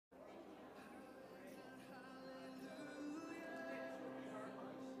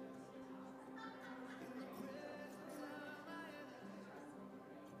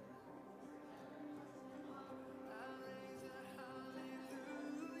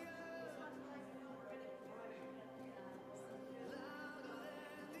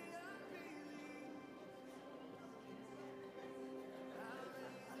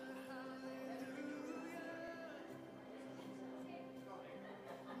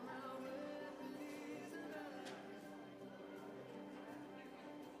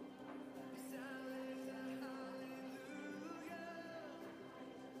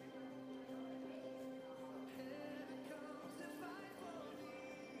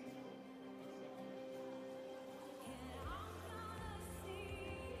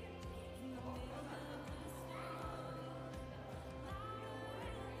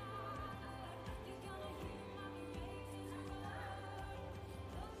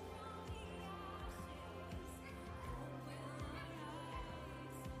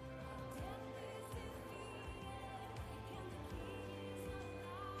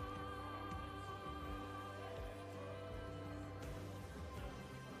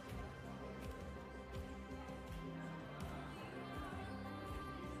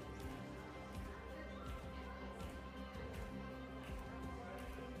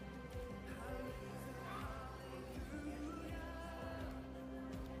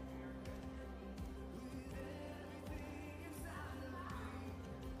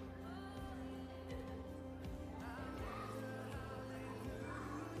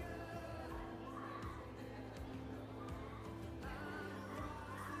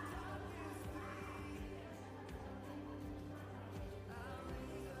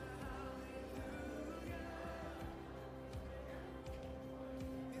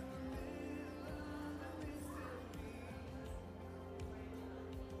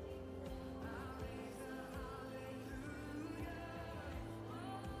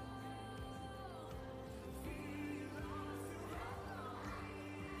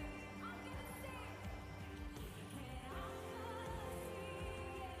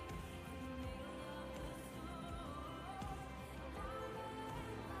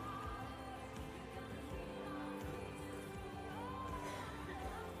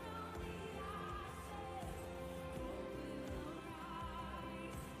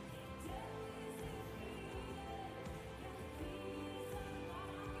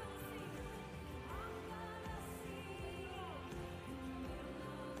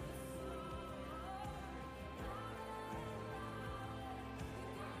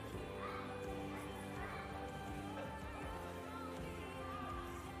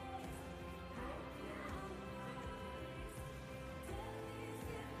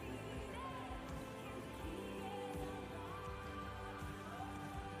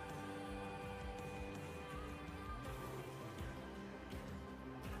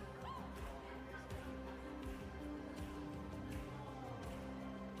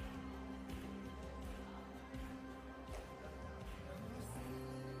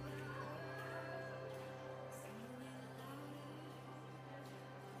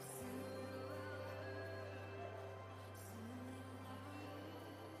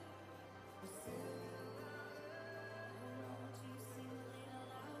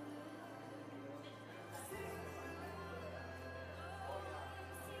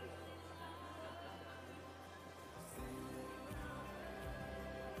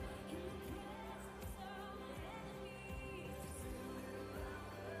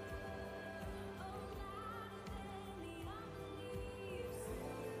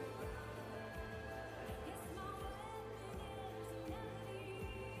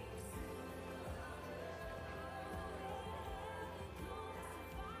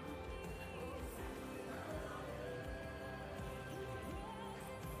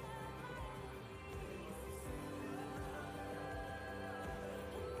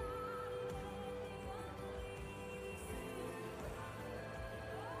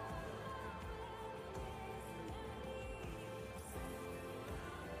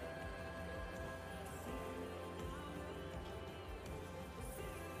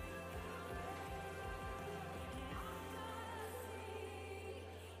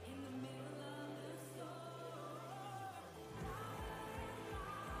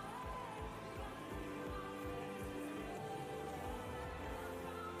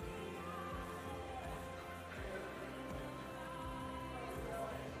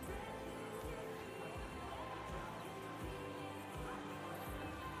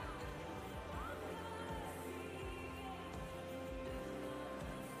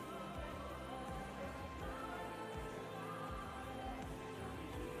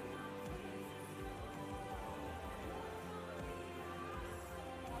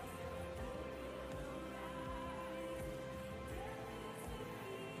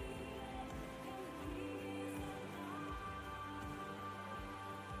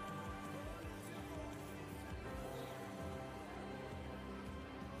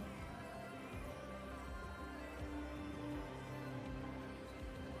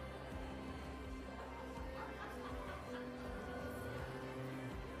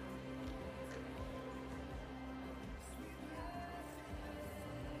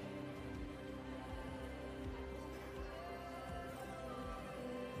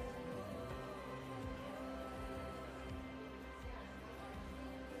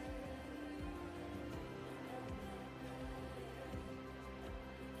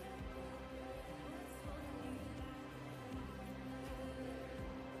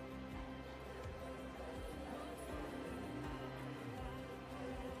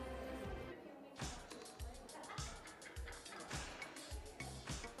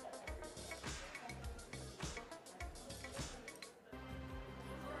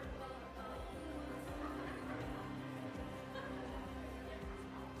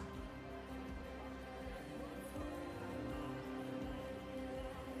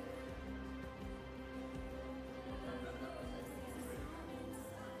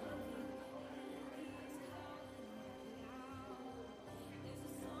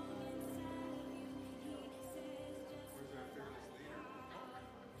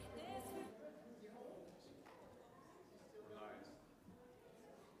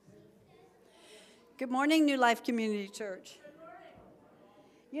Good morning, New Life Community Church.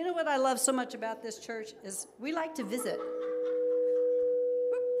 You know what I love so much about this church is we like to visit.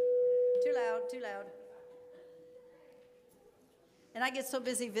 Whoop. Too loud, too loud. And I get so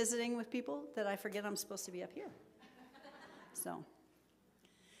busy visiting with people that I forget I'm supposed to be up here.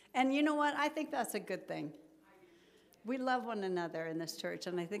 And you know what? I think that's a good thing. We love one another in this church,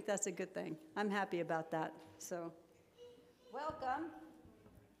 and I think that's a good thing. I'm happy about that. So, welcome.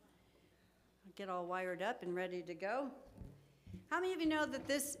 Get all wired up and ready to go. How many of you know that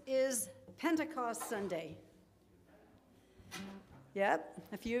this is Pentecost Sunday? Yep,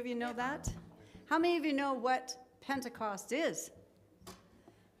 a few of you know that. How many of you know what Pentecost is?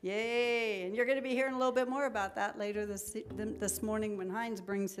 Yay, and you're going to be hearing a little bit more about that later this morning when Heinz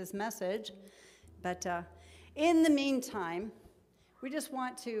brings his message. But in the meantime, we just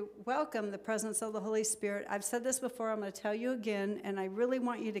want to welcome the presence of the Holy Spirit. I've said this before, I'm going to tell you again, and I really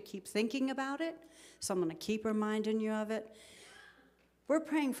want you to keep thinking about it, so I'm going to keep reminding you of it. We're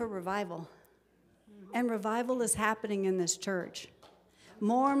praying for revival, and revival is happening in this church.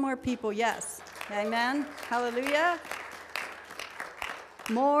 More and more people, yes, amen, hallelujah.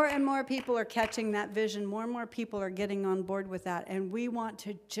 More and more people are catching that vision. More and more people are getting on board with that, and we want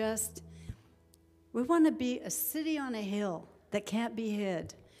to be a city on a hill that can't be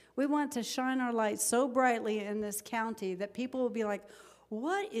hid. We want to shine our light so brightly in this county that people will be like,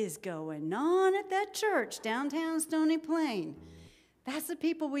 what is going on at that church downtown Stony Plain? That's the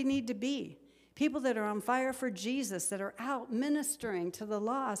people we need to be. People that are on fire for Jesus, that are out ministering to the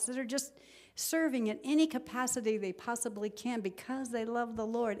lost, that are just serving in any capacity they possibly can because they love the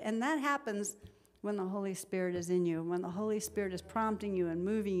Lord. And that happens when the Holy Spirit is in you, when the Holy Spirit is prompting you and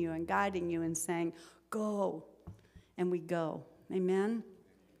moving you and guiding you and saying, go. And we go. Amen?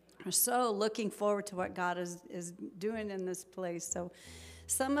 We're so looking forward to what God is doing in this place. So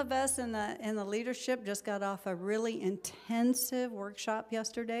some of us in the leadership just got off a really intensive workshop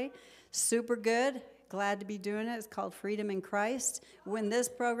yesterday. Super good. Glad to be doing it. It's called Freedom in Christ. When this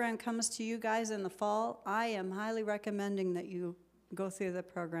program comes to you guys in the fall, I am highly recommending that you go through the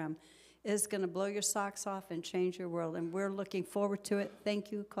program. It's going to blow your socks off and change your world, and we're looking forward to it.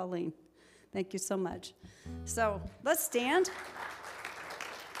 Thank you, Colleen. Thank you so much. So let's stand.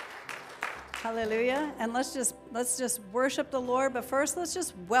 Hallelujah. And let's just worship the Lord. But first, let's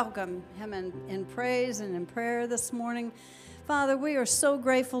just welcome him in praise and in prayer this morning. Father, we are so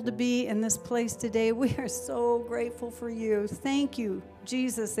grateful to be in this place today. We are so grateful for you. Thank you,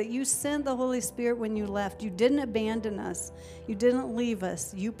 Jesus, that you sent the Holy Spirit when you left. You didn't abandon us. You didn't leave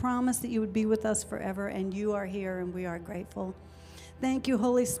us. You promised that you would be with us forever, and you are here, and we are grateful. Thank you,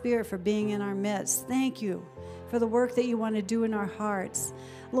 Holy Spirit, for being in our midst. Thank you for the work that you want to do in our hearts.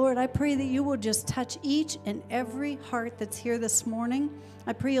 Lord, I pray that you will just touch each and every heart that's here this morning.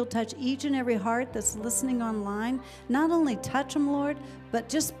 I pray you'll touch each and every heart that's listening online. Not only touch them, Lord, but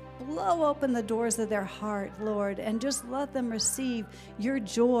just blow open the doors of their heart, Lord, and just let them receive your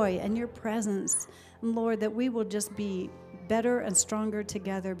joy and your presence. And Lord, that we will just be better and stronger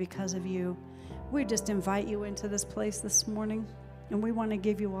together because of you. We just invite you into this place this morning. And we want to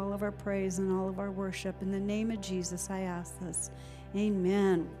give you all of our praise and all of our worship. In the name of Jesus, I ask this.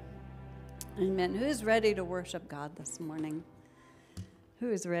 Amen. Amen. Who's ready to worship God this morning? Who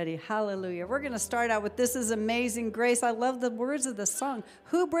is ready? Hallelujah. We're going to start out with This Is Amazing Grace. I love the words of the song.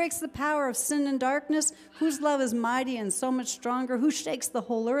 Who breaks the power of sin and darkness? Whose love is mighty and so much stronger? Who shakes the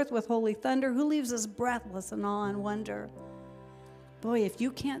whole earth with holy thunder? Who leaves us breathless in awe and wonder? Boy, if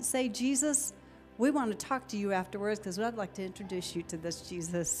you can't say Jesus, we want to talk to you afterwards because I'd like to introduce you to this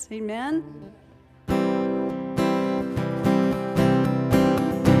Jesus. Amen?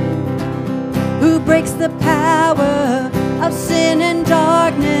 Who breaks the power of sin and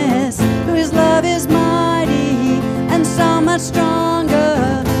darkness? Whose love is mighty and so much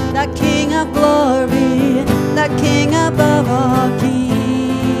stronger? The King of glory, the King above all kings.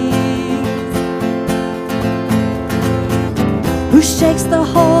 Who shakes the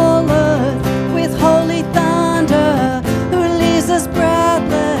whole earth with holy thunder, who leaves us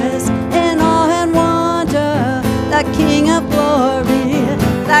breathless in awe and wonder, the King of glory,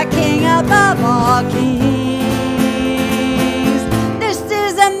 the King above all kings. This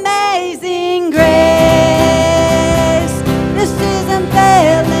is amazing grace. This is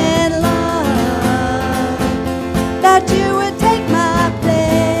unfailing love, that you would take my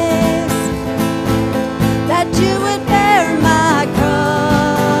place, that you would bear my cross.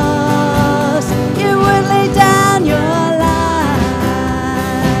 You would lay down your life,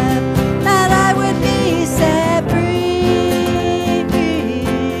 that I would be set free.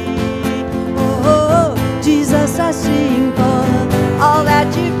 Oh, Jesus, I sing for all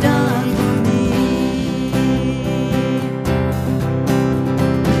that you've done for me.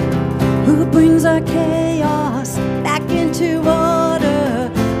 who brings our chaos back into order,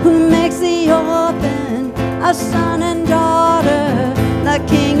 who makes the orphan a son and daughter, the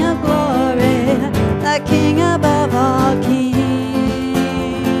King of glory, the King above all kings,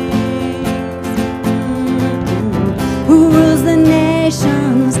 who rules the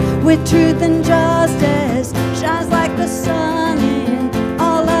nations with truth and justice, shines like the sun in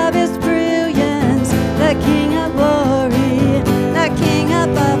all of his brilliance, the King of glory, the King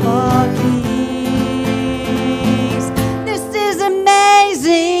above all kings. This is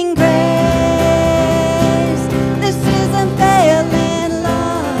amazing grace. This is unfailing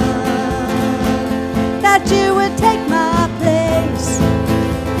love, that you would take my place,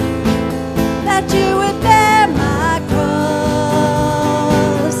 that you would bear my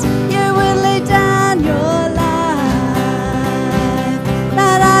cross, you would lay down your life,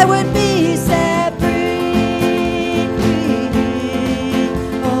 that I would be set free.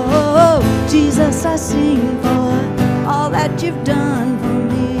 Oh, Jesus, I sing for all that you've done for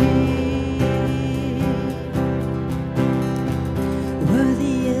me.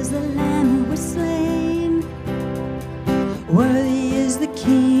 Worthy is the Lamb who was slain, worthy is the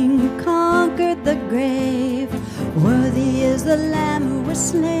King who conquered the grave, worthy is the Lamb who was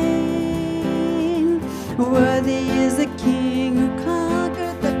slain, worthy is the King who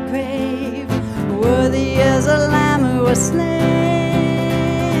conquered the grave, worthy is the Lamb who was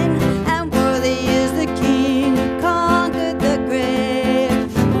slain, and worthy is the King who conquered the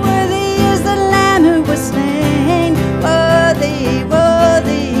grave, worthy is the Lamb who was slain, worthy,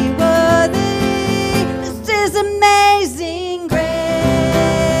 worthy, worthy. This is amazing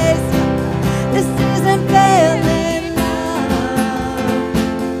grace. This is unfailing love,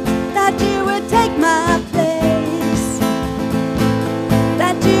 that you would take my place,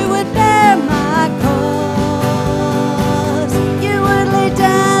 that you would bear my cross, you would lay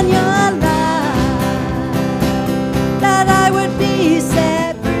down your life, that I would be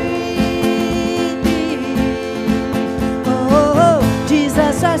set free. Oh,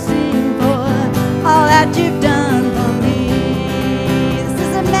 Jesus, I sing for all that you've done for me. This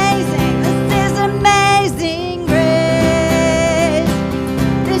is amazing. This is amazing grace.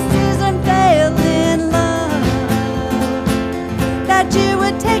 This is unfailing love, that you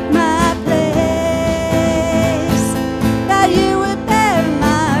would take my place, that you would bear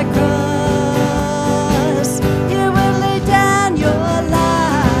my cross, you would lay down your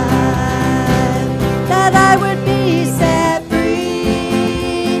life, that I would be set free.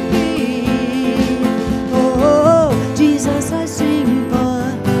 Oh, Jesus, I sing for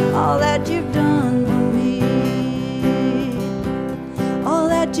all that you've done for me, all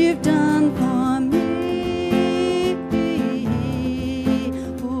that you've done for me.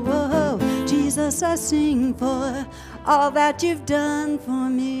 Oh, Jesus, I sing for all that you've done for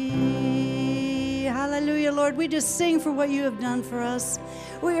me. Hallelujah, Lord. We just sing for what you have done for us.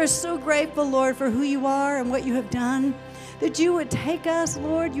 We are so grateful, Lord, for who you are and what you have done. That you would take us,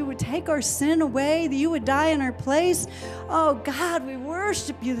 Lord, you would take our sin away, that you would die in our place. Oh, God, we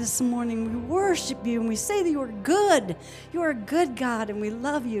worship you this morning. We worship you, and we say that you are good. You are a good God, and we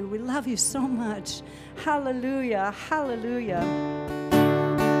love you. We love you so much. Hallelujah, hallelujah.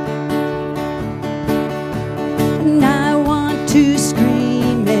 And I want to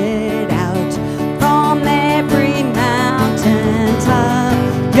scream it out from every mountaintop.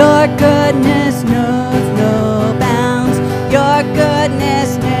 Your goodness knows no bounds. Your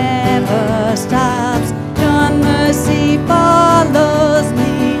goodness never stops. Your mercy follows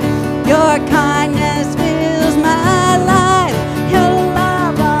me. Your kindness fills my life. Your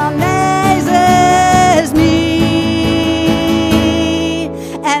love amazes me.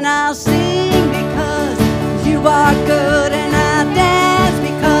 And I'll sing because you are good, and I'll dance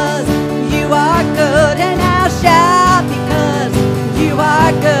because you are good, and I'll shout because you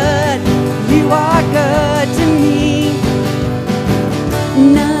are good. You are good to me.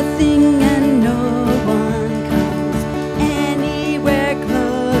 Nothing and no one comes anywhere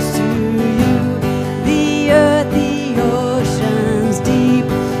close to you. The earth, the oceans deep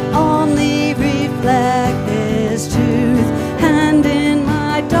only reflect this truth. And in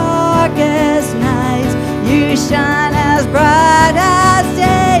my darkest nights, you shine as bright as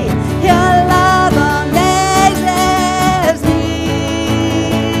day. Your love amazes me.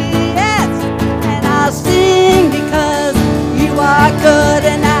 Yes, and I'll sing because you are good,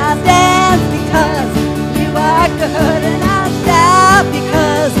 and I'll dance because you are good, and I'll shout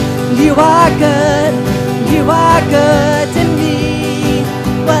because you are good. You are good to me.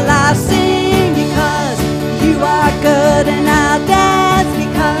 Well, I'll sing because you are good, and I'll dance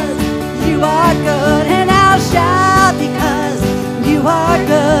because you are good, and I'll shout because you are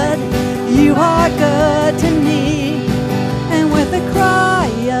good. You are good to me. And with a cry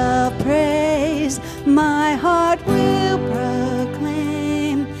of praise, my heart will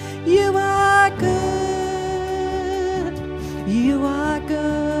proclaim, you are good. You are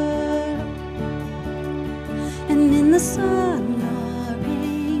good. And in the sun or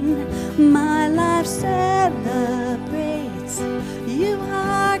rain, my life celebrates, you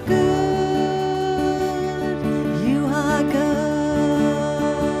are good. You are good.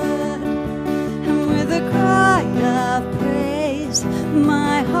 And with a cry of praise,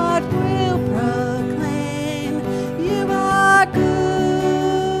 my heart will proclaim, you are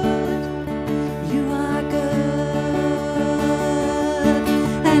good. You are good.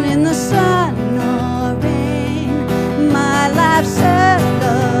 And in the sun or rain, my life celebrates,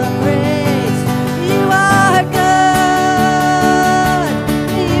 you are good.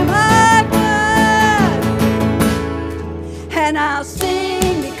 You are good. And I'll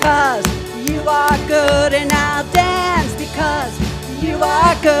sing because you are good, and I'll dance because you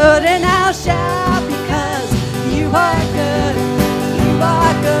are good, and I'll shout because you are good. You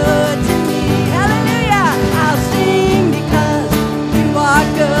are good to me. Hallelujah. I'll sing because you are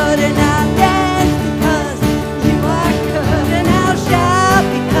good, and I'll dance because you are good, and I'll shout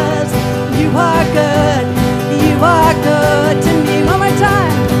because you are good. You are good to me. One more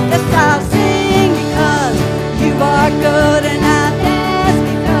time. Yes, I'll sing because you are good, and I'll dance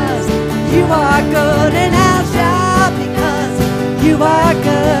because you are good, and I'll shout because you are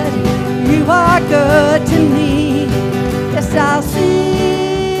good. You are good to me. Yes, I'll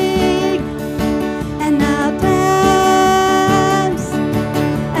sing and I'll dance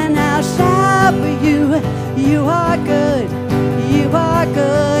and I'll shout for you. You are good. You are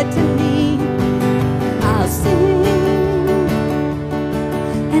good to me. I'll sing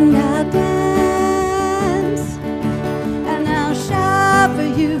and I'll dance and I'll shout for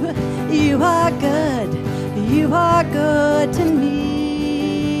you. You are good. You are good to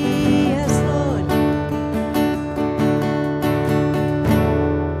me. Yes, Lord.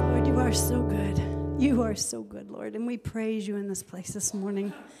 Lord, you are so good. You are so good, Lord. And we praise you in this place this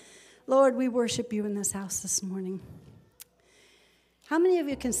morning. Lord, we worship you in this house this morning. How many of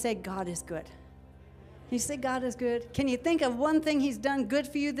you can say God is good? Can you say God is good? Can you think of one thing he's done good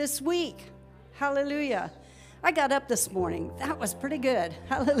for you this week? Hallelujah. I got up this morning. That was pretty good.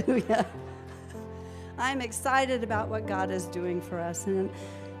 Hallelujah. I'm excited about what God is doing for us. And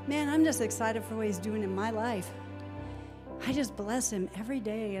man, I'm just excited for what he's doing in my life. I just bless him every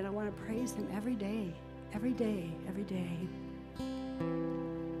day, and I want to praise him every day, every day, every day.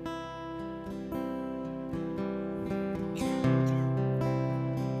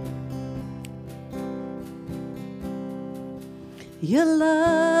 Your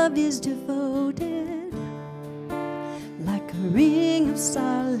love is devoted like a ring of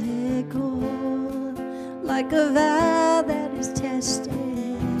solid gold, like a vow that is tested,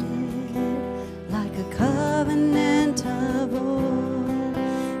 like a covenant of old.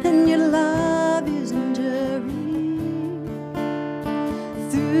 And your love is enduring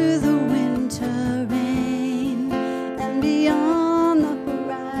through the winter rain and beyond the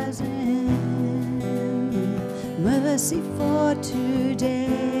horizon. Mercy for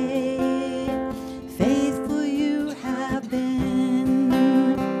today, faithful you have been,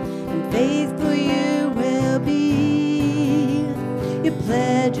 and faithful you will be. You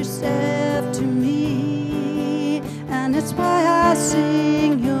pledge yourself to me, and it's why I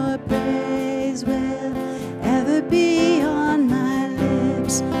sing your praise will ever be on my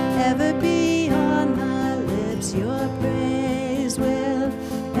lips, ever be on my lips. Your praise will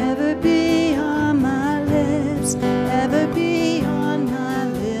ever be on my lips, ever be on my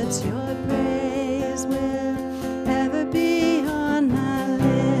lips. Your praise will ever be on my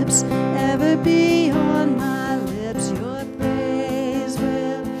lips, ever be on my lips. Your praise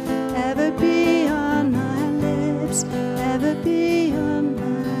will ever be on my lips, ever be on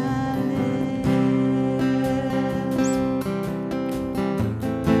my lips.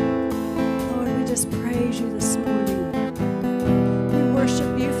 Lord, we just praise you this morning. We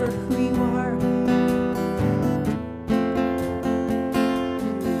worship you for who you are.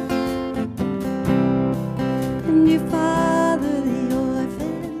 And you father the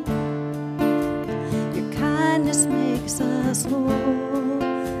orphan, your kindness makes us whole,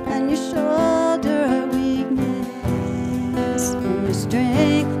 and you shoulder our weakness, and your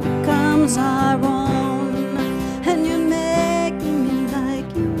strength becomes our own, and you're making me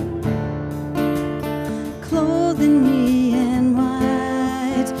like you, clothed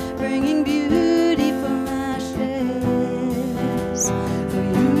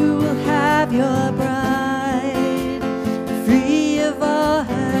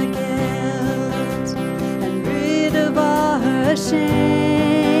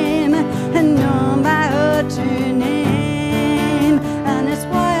shame, and known by her true name. And it's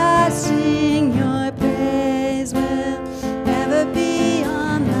why I sing your praise will ever be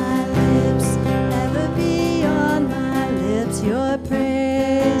on my lips, ever be on my lips. Your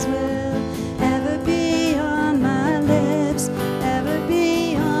praise will ever be on my lips, ever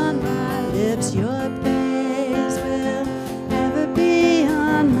be on my lips. Your praise will ever be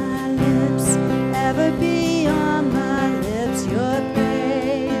on my lips, ever be on my lips. Your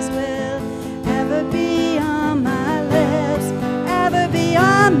praise will ever be on my lips, ever be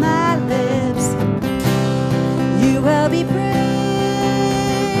on my lips. You will be praised,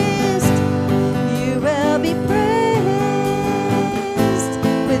 you will be praised.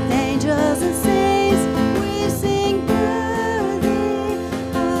 With angels and saints we sing, worthy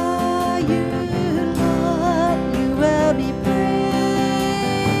are you, Lord. You will be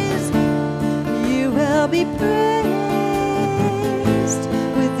praised, you will be praised.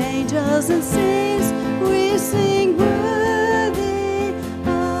 With angels and saints we sing, worthy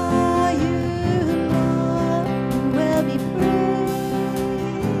are you, Lord. You will be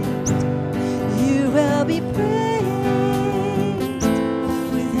praised, you will be praised.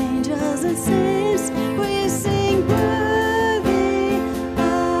 With angels and saints we sing, worthy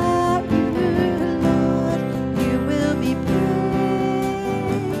are you, Lord. You will be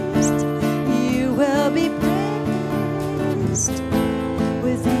praised, you will be praised.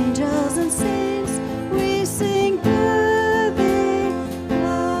 With angels and saints we sing, worthy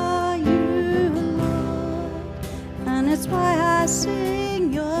are you, Lord. And it's why I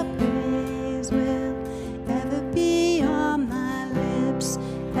sing your praise will ever be on my lips,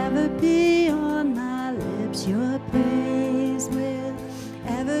 ever be on my lips. Your praise will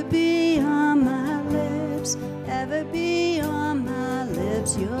ever be on my lips, ever be on my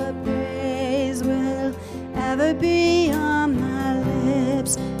lips. Your praise will ever be on my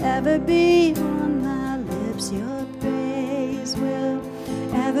lips, ever be on my lips. Your praise will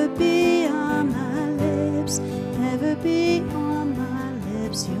ever be on my lips, ever be on my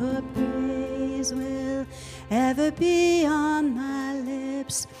lips. Your praise will ever be on my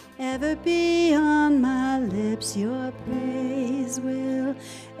lips, ever be on my lips. Your praise will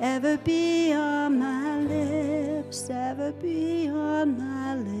ever be on my lips, ever be on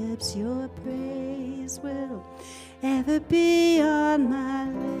my lips. Your praise will ever be on my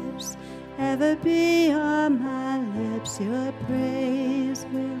lips, ever be on my lips. Your praise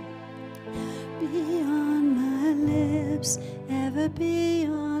will be on my lips, ever be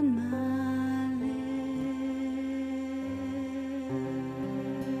on my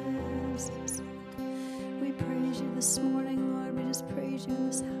lips. We praise you this morning, Lord. We just praise you in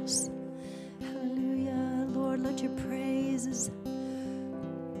this house. Hallelujah. Lord, let your praises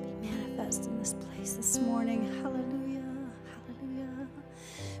be manifest in this place this morning. Hallelujah. Hallelujah.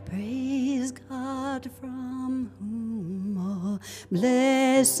 Praise God from whom all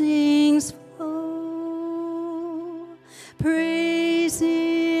blessings flow. Praise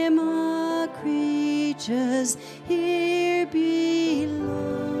him, all creatures here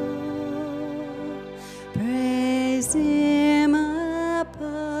below. Praise him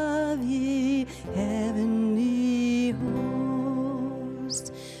above, ye heavenly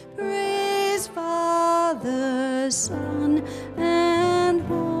hosts. Praise Father, Son, and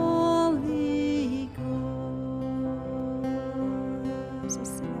Holy Ghost. Let's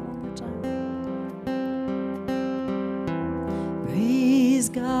sing that one more time. Praise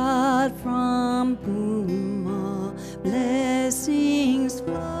God from whom all blessings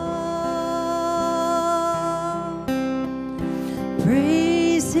flow.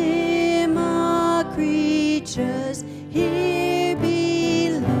 Praise him, all creatures here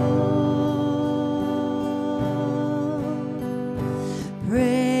below.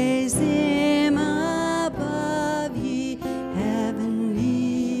 Praise him above, ye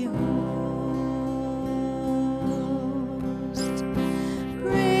heavenly hosts.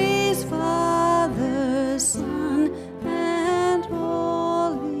 Praise Father, Son, and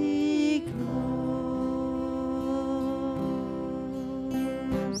Holy Ghost.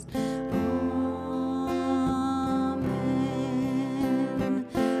 Amen.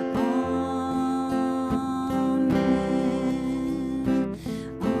 Amen.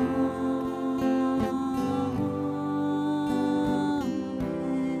 Amen.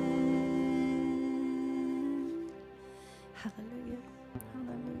 Hallelujah.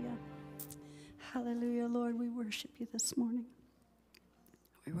 Hallelujah. Hallelujah, Lord, we worship you this morning.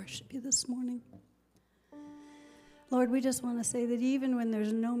 We worship you this morning. Lord, we just want to say that even when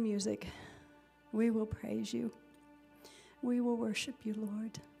there's no music, we will praise you. We will worship you,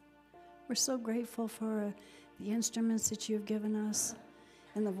 Lord. We're so grateful for the instruments that you've given us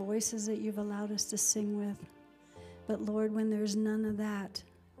and the voices that you've allowed us to sing with. But Lord, when there's none of that,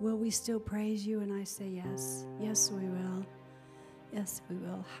 will we still praise you? And I say yes. Yes, we will. Yes, we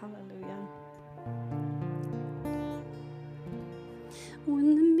will. Hallelujah.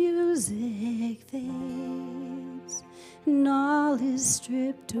 When the music fades and all is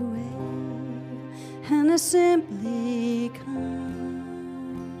stripped away, and I simply come,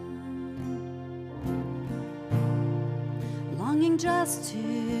 longing just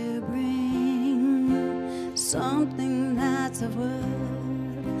to bring something that's of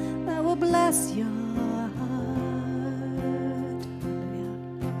worth that will bless your heart.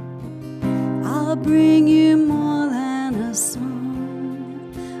 I'll bring you more than a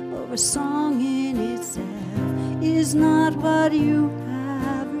song, or a song in itself is not what you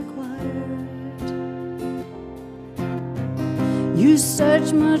have required. You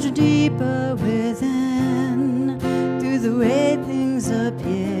search much deeper within, through the way things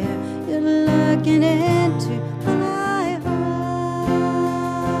appear. You're looking into my heart.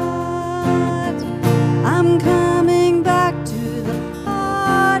 I'm coming back to the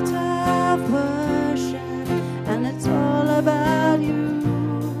heart of worship, and it's all about you.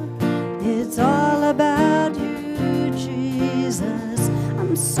 It's all about you, Jesus.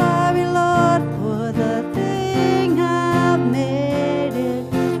 I'm sorry, Lord, for the thing I've made it.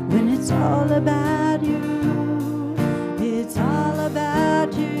 When it's all about you, it's all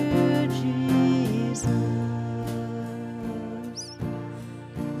about you, Jesus.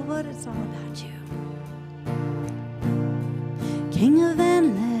 Lord, it's all about you. King of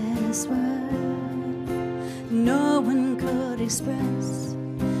endless worth, no one could express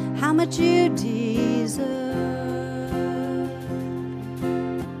how much you deserve.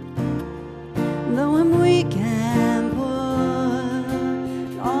 Though I'm weak and poor,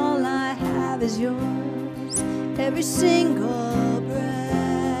 all I have is yours, every single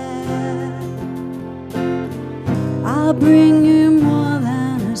breath. I'll bring you more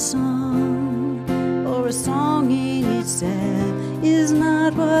than a song, or a song in itself is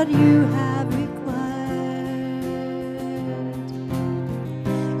not what you have required.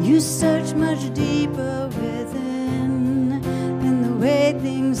 You search much deeper within than the way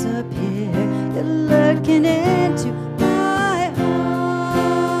things appear. You're looking into my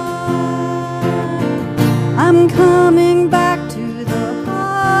heart. I'm coming back to the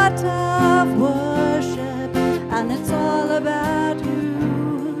heart of worship, and it's all about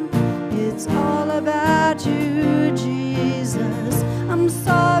you. It's all about you, Jesus. I'm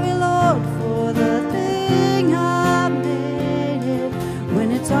sorry, Lord, for the thing I've made it.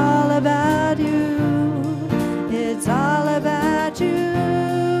 When it's all about you, it's all about you.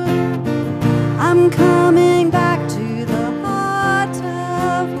 I'm coming back to the heart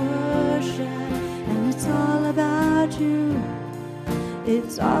of worship, and it's all about you.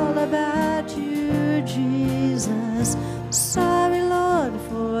 It's all about you, Jesus. Sorry, Lord,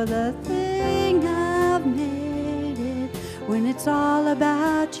 for the thing I've made it. When it's all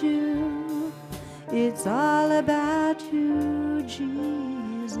about you, it's all about you,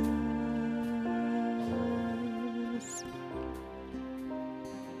 Jesus.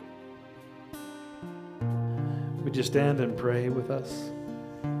 Would you stand and pray with us?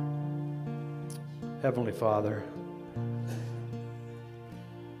 Heavenly Father,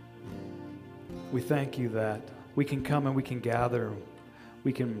 we thank you that we can come and we can gather,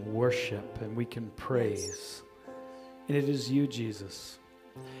 we can worship and we can praise. And it is you, Jesus.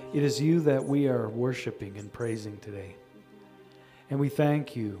 It is you that we are worshiping and praising today. And we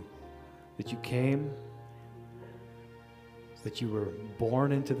thank you that you came, that you were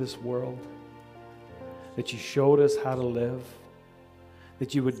born into this world, that you showed us how to live,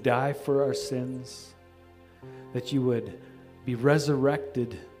 that you would die for our sins, that you would be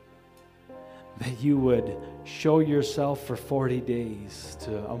resurrected, that you would show yourself for 40 days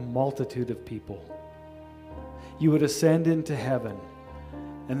to a multitude of people. You would ascend into heaven,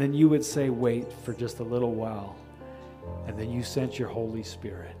 and then you would say, wait for just a little while, and then you sent your Holy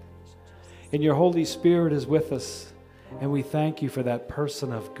Spirit. And your Holy Spirit is with us, and we thank you for that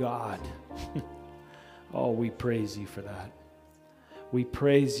person of God. Oh, we praise you for that. We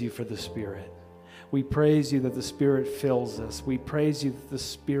praise you for the Spirit. We praise you that the Spirit fills us. We praise you that the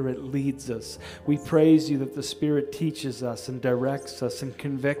Spirit leads us. We praise you that the Spirit teaches us and directs us and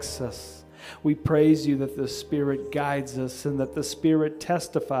convicts us. We praise you that the Spirit guides us and that the Spirit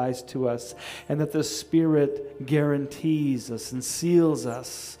testifies to us and that the Spirit guarantees us and seals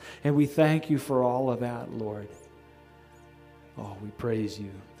us. And we thank you for all of that, Lord. Oh, we praise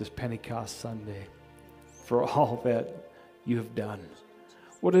you this Pentecost Sunday for all that you have done.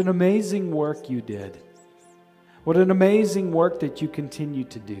 What an amazing work you did. What an amazing work that you continue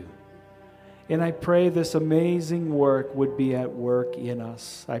to do. And I pray this amazing work would be at work in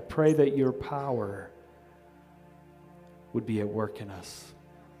us. I pray that your power would be at work in us.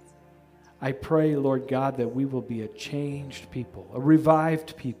 I pray, Lord God, that we will be a changed people, a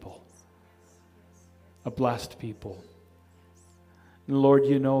revived people, a blessed people. And Lord,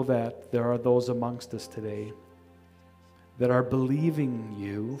 you know that there are those amongst us today that are believing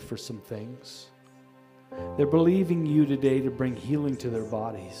you for some things. They're believing you today to bring healing to their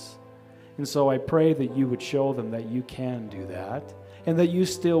bodies. And so I pray that you would show them that you can do that and that you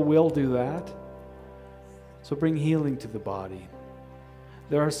still will do that. So bring healing to the body.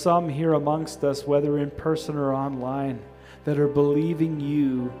 There are some here amongst us, whether in person or online, that are believing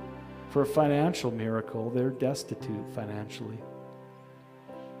you for a financial miracle. They're destitute financially.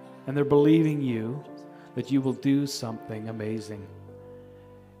 And they're believing you that you will do something amazing.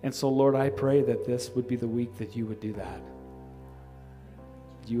 And so, Lord, I pray that this would be the week that you would do that.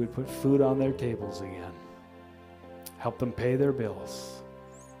 You would put food on their tables again. Help them pay their bills.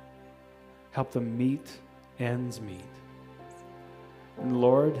 Help them meet ends meet. And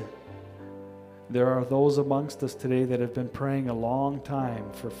Lord, there are those amongst us today that have been praying a long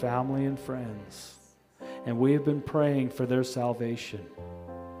time for family and friends. And we have been praying for their salvation.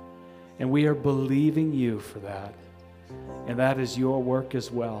 And we are believing you for that. And that is your work as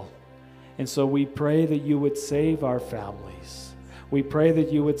well. And so we pray that you would save our families. We pray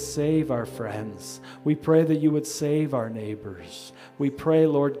that you would save our friends. We pray that you would save our neighbors. We pray,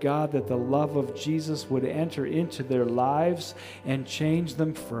 Lord God, that the love of Jesus would enter into their lives and change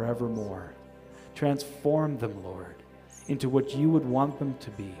them forevermore. Transform them, Lord, into what you would want them to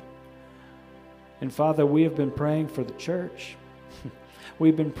be. And Father, we have been praying for the church.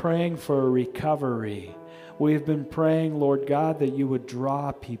 We've been praying for a recovery. We've been praying, Lord God, that you would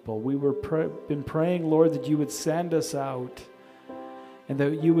draw people. Been praying, Lord, that you would send us out and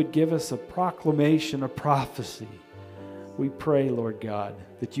that you would give us a proclamation, a prophecy. We pray, Lord God,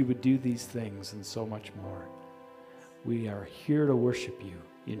 that you would do these things and so much more. We are here to worship you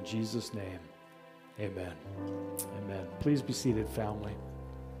in Jesus' name. Amen. Amen. Please be seated, family.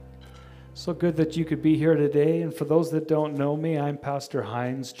 So good that you could be here today. And for those that don't know me, I'm Pastor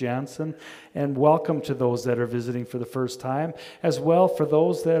Heinz Jansen. And welcome to those that are visiting for the first time. As well, for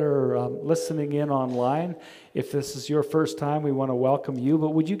those that are listening in online, if this is your first time, we want to welcome you. But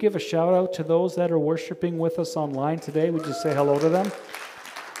would you give a shout out to those that are worshiping with us online today? Would you say hello to them?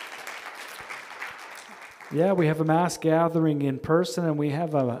 Yeah, we have a mass gathering in person, and we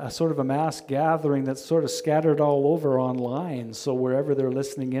have a sort of a mass gathering that's sort of scattered all over online. So wherever they're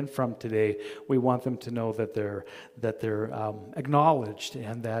listening in from today, we want them to know that they're acknowledged,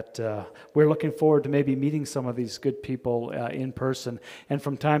 and that we're looking forward to maybe meeting some of these good people in person. And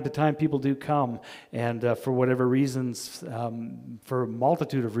from time to time, people do come, and for whatever reasons, for a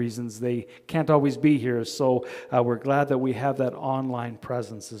multitude of reasons, they can't always be here. So we're glad that we have that online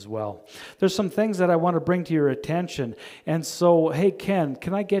presence as well. There's some things that I want to bring to your attention. And so, hey, Ken,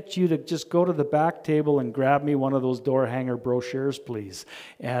 can I get you to just go to the back table and grab me one of those door hanger brochures, please?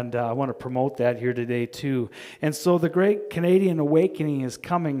 And I want to promote that here today, too. And so the Great Canadian Awakening is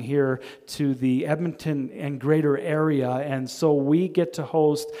coming here to the Edmonton and greater area. And so we get to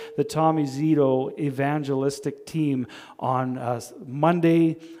host the Tommy Zito evangelistic team on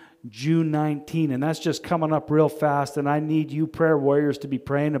Monday, June 19, and that's just coming up real fast, and I need you prayer warriors to be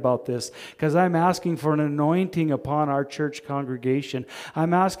praying about this, because I'm asking for an anointing upon our church congregation.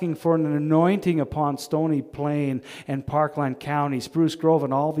 I'm asking for an anointing upon Stony Plain and Parkland County, Spruce Grove,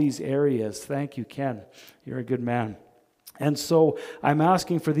 and all these areas. Thank you, Ken. You're a good man. And so I'm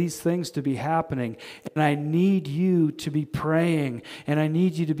asking for these things to be happening, and I need you to be praying, and I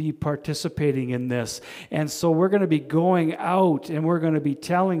need you to be participating in this. And so we're going to be going out, and we're going to be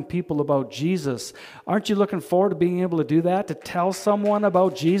telling people about Jesus. Aren't you looking forward to being able to do that, to tell someone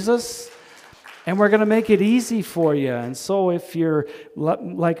about Jesus? And we're going to make it easy for you. And so if you're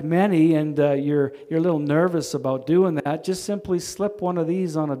like many and you're a little nervous about doing that, just simply slip one of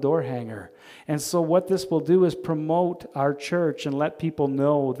these on a door hanger. And so what this will do is promote our church and let people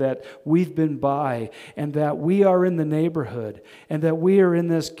know that we've been by, and that we are in the neighborhood, and that we are in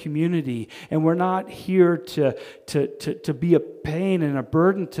this community, and we're not here to be a pain and a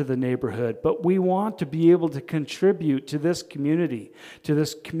burden to the neighborhood, but we want to be able to contribute to this community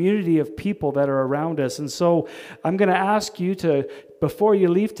of people that are around us. And so I'm going to ask you to, before you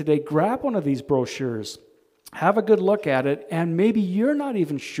leave today, grab one of these brochures. Have a good look at it, and maybe you're not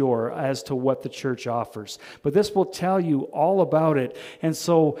even sure as to what the church offers, but this will tell you all about it. And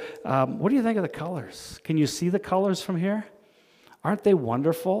so, what do you think of the colors? Can you see the colors from here? Aren't they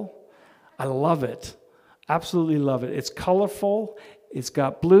wonderful? I love it. Absolutely love it. It's colorful. It's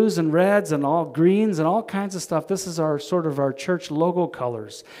got blues and reds and all greens and all kinds of stuff. This is our sort of our church logo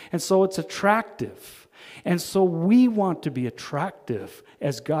colors. And so it's attractive. And so we want to be attractive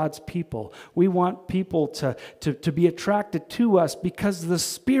as God's people. We want people to be attracted to us because the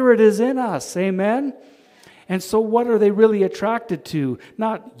Spirit is in us. Amen? And so what are they really attracted to?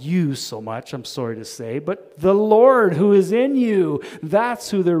 Not you so much, I'm sorry to say, but the Lord who is in you. That's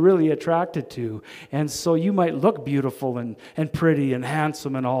who they're really attracted to. And so you might look beautiful and pretty and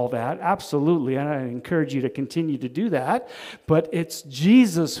handsome and all that. Absolutely, and I encourage you to continue to do that. But it's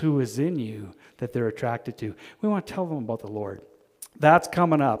Jesus who is in you that they're attracted to. We want to tell them about the Lord. That's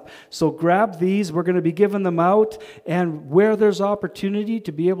coming up. So grab these. We're going to be giving them out. And where there's opportunity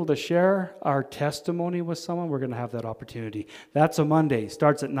to be able to share our testimony with someone, we're going to have that opportunity. That's a Monday.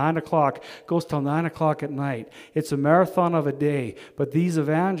 Starts at 9 o'clock. Goes till 9 o'clock at night. It's a marathon of a day. But these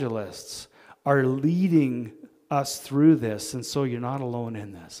evangelists are leading us through this. And so you're not alone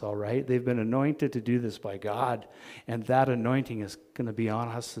in this, all right? They've been anointed to do this by God. And that anointing is going to be on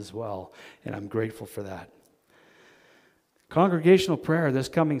us as well. And I'm grateful for that. Congregational prayer this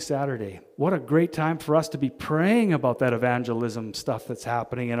coming Saturday. What a great time for us to be praying about that evangelism stuff that's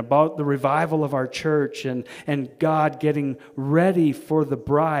happening and about the revival of our church and God getting ready for the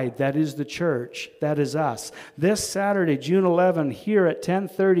bride. That is the church. That is us. This Saturday, June 11, here at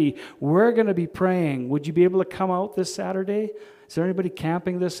 10:30, we're going to be praying. Would you be able to come out this Saturday? Is there anybody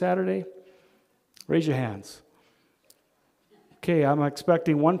camping this Saturday? Raise your hands. Okay, I'm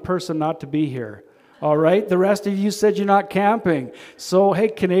expecting one person not to be here. All right, the rest of you said you're not camping. So, hey,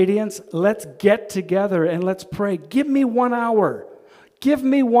 Canadians, let's get together and let's pray. Give me 1 hour. Give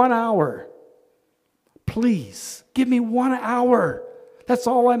me 1 hour. Please, give me 1 hour. That's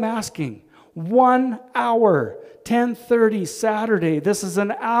all I'm asking. 1 hour. 10:30 Saturday. This is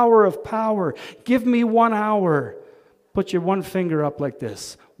an hour of power. Give me 1 hour. Put your one finger up like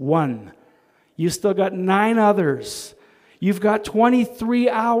this. 1. You still got 9 others. You've got 23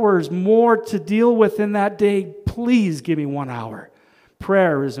 hours more to deal with in that day. Please give me 1 hour.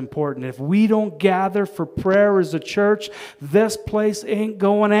 Prayer is important. If we don't gather for prayer as a church, this place ain't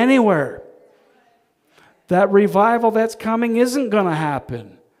going anywhere. That revival that's coming isn't going to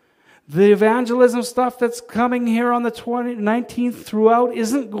happen. The evangelism stuff that's coming here on the 19th throughout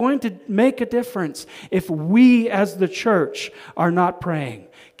isn't going to make a difference if we as the church are not praying.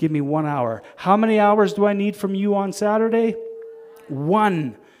 Give me 1 hour. How many hours do I need from you on Saturday?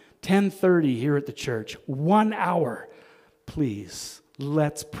 1. 10:30 here at the church. 1 hour. Please,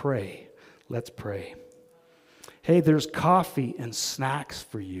 let's pray. Let's pray. Hey, there's coffee and snacks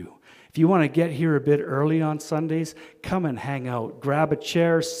for you. If you want to get here a bit early on Sundays, come and hang out. Grab a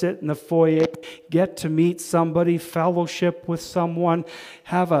chair, sit in the foyer, get to meet somebody, fellowship with someone,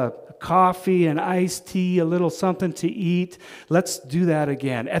 have a coffee and iced tea, a little something to eat. Let's do that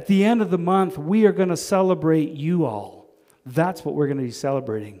again. At the end of the month, we are going to celebrate you all. That's what we're going to be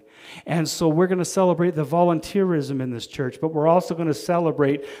celebrating. And so we're going to celebrate the volunteerism in this church, but we're also going to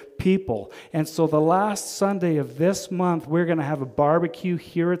celebrate people. And so the last Sunday of this month, we're going to have a barbecue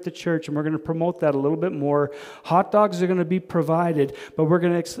here at the church, and we're going to promote that a little bit more. Hot dogs are going to be provided, but we're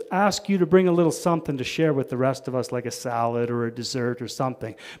going to ask you to bring a little something to share with the rest of us, like a salad or a dessert or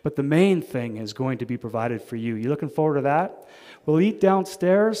something. But the main thing is going to be provided for you. You looking forward to that? We'll eat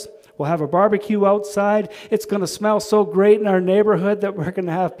downstairs. We'll have a barbecue outside. It's going to smell so great in our neighborhood that we're going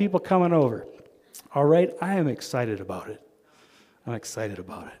to have people coming over. All right? I am excited about it. I'm excited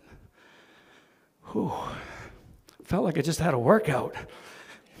about it. Whew. Felt like I just had a workout.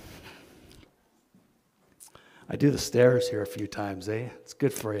 I do the stairs here a few times, eh? It's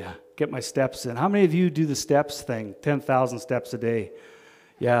good for you. Get my steps in. How many of you do the steps thing? 10,000 steps a day.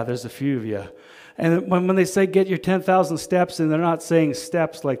 Yeah, there's a few of you. And when they say get your 10,000 steps in, they're not saying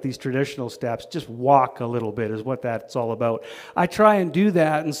steps like these traditional steps. Just walk a little bit is what that's all about. I try and do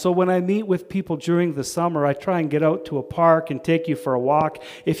that. And so when I meet with people during the summer, I try and get out to a park and take you for a walk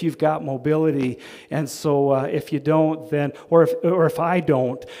if you've got mobility. And so if you don't, then, or if I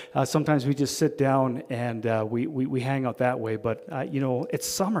don't, sometimes we just sit down and we hang out that way. But, it's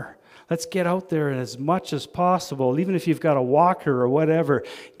summer. Let's get out there as much as possible. Even if you've got a walker or whatever,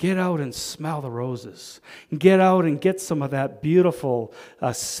 get out and smell the roses. Get out and get some of that beautiful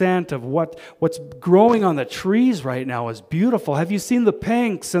scent of what's growing on the trees right now is beautiful. Have you seen the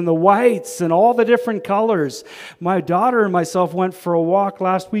pinks and the whites and all the different colors? My daughter and myself went for a walk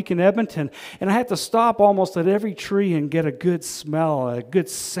last week in Edmonton, and I had to stop almost at every tree and get a good smell, a good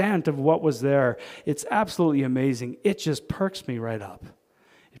scent of what was there. It's absolutely amazing. It just perks me right up.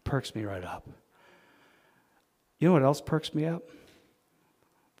 Perks me right up. You know what else perks me up?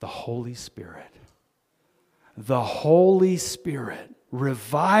 The Holy Spirit. The Holy Spirit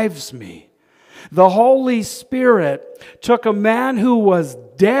revives me. The Holy Spirit took a man who was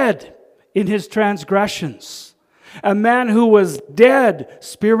dead in his transgressions, a man who was dead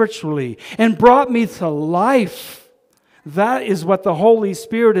spiritually, and brought me to life. That is what the Holy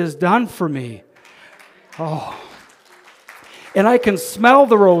Spirit has done for me. Oh. And I can smell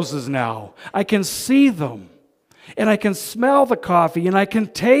the roses now. I can see them. And I can smell the coffee, and I can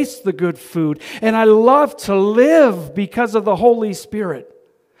taste the good food. And I love to live because of the Holy Spirit.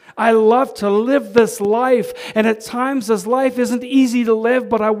 I love to live this life. And at times this life isn't easy to live,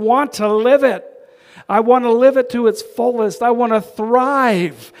 but I want to live it. I want to live it to its fullest. I want to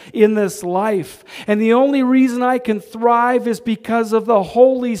thrive in this life. And the only reason I can thrive is because of the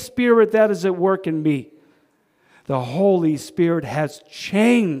Holy Spirit that is at work in me. The Holy Spirit has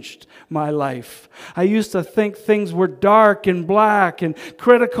changed my life. I used to think things were dark and black and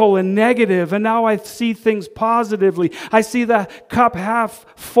critical and negative, and now I see things positively. I see the cup half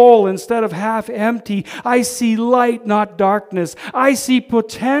full instead of half empty. I see light, not darkness. I see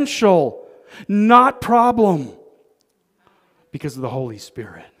potential, not problem, because of the Holy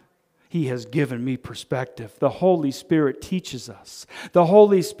Spirit. He has given me perspective. The Holy Spirit teaches us. The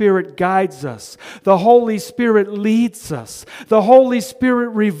Holy Spirit guides us. The Holy Spirit leads us. The Holy Spirit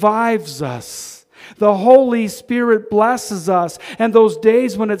revives us. The Holy Spirit blesses us. And those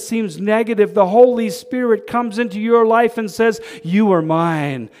days when it seems negative, the Holy Spirit comes into your life and says, "You are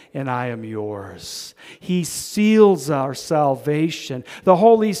mine and I am yours." He seals our salvation. The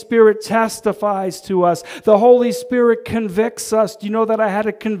Holy Spirit testifies to us. The Holy Spirit convicts us. Do you know that I had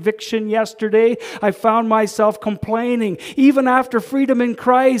a conviction yesterday? I found myself complaining, even after freedom in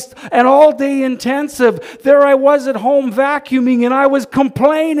Christ, an all-day intensive. There I was at home vacuuming and I was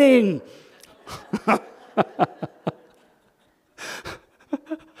complaining.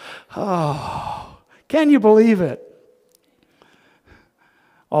 Oh, can you believe it?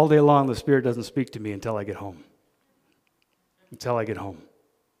 All day long, the Spirit doesn't speak to me until I get home. Until I get home.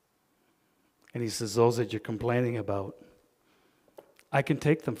 And He says, those that you're complaining about, I can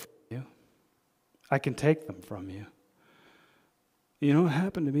take them from you. I can take them from you. You know what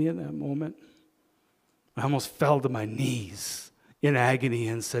happened to me in that moment? I almost fell to my knees in agony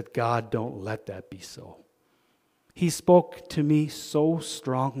and said, God, don't let that be so. He spoke to me so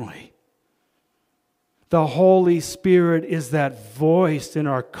strongly. The Holy Spirit is that voice in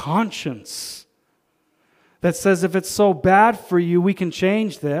our conscience that says, if it's so bad for you, we can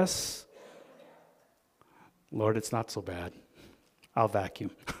change this. Lord, it's not so bad. I'll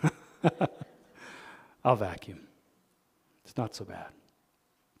vacuum. I'll vacuum. It's not so bad.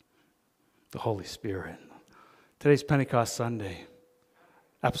 The Holy Spirit. Today's Pentecost Sunday.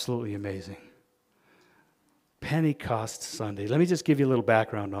 Absolutely amazing. Pentecost Sunday. Let me just give you a little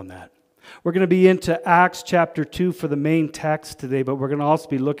background on that. We're going to be into Acts chapter 2 for the main text today, but we're going to also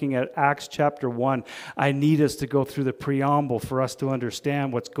be looking at Acts chapter 1. I need us to go through the preamble for us to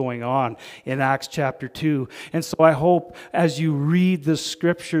understand what's going on in Acts chapter 2. And so I hope as you read the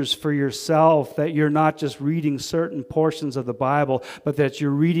scriptures for yourself that you're not just reading certain portions of the Bible, but that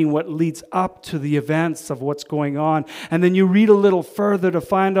you're reading what leads up to the events of what's going on. And then you read a little further to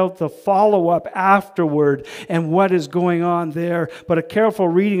find out the follow-up afterward and what is going on there. But a careful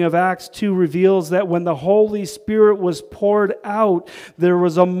reading of Acts 2 reveals that when the Holy Spirit was poured out, there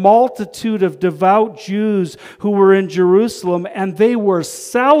was a multitude of devout Jews who were in Jerusalem, and they were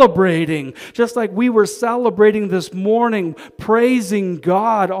celebrating, just like we were celebrating this morning, praising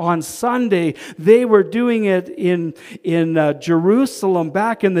God on Sunday. They were doing it in Jerusalem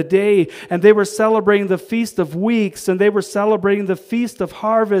back in the day, and they were celebrating the Feast of Weeks, and they were celebrating the Feast of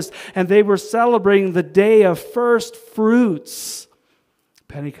Harvest, and they were celebrating the day of first fruits.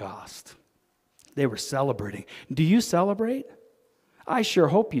 Pentecost. They were celebrating. Do you celebrate? I sure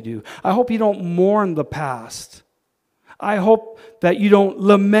hope you do. I hope you don't mourn the past. I hope that you don't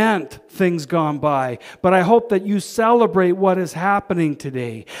lament things gone by, but I hope that you celebrate what is happening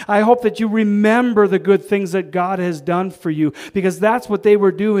today. I hope that you remember the good things that God has done for you, because that's what they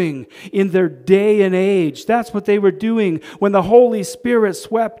were doing in their day and age. That's what they were doing when the Holy Spirit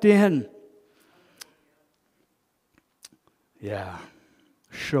swept in. Yeah.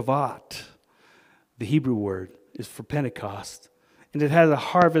 Shavat, the Hebrew word, is for Pentecost, and it has a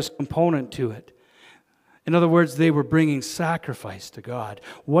harvest component to it. In other words, they were bringing sacrifice to God.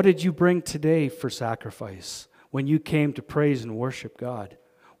 What did you bring today for sacrifice when you came to praise and worship God?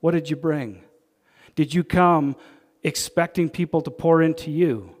 What did you bring? Did you come expecting people to pour into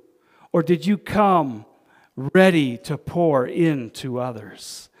you? Or did you come ready to pour into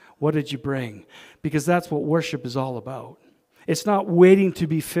others? What did you bring? Because that's what worship is all about. It's not waiting to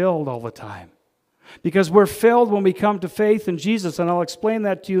be filled all the time. Because we're filled when we come to faith in Jesus, and I'll explain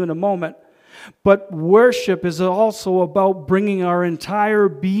that to you in a moment. But worship is also about bringing our entire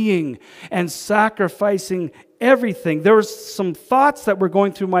being and sacrificing everything. There were some thoughts that were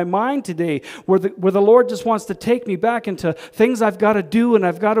going through my mind today where the Lord just wants to take me back into things I've got to do and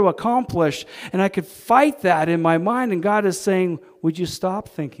I've got to accomplish. And I could fight that in my mind. And God is saying, would you stop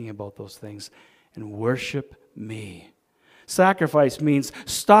thinking about those things and worship me? Sacrifice means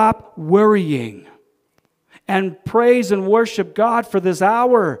stop worrying and praise and worship God for this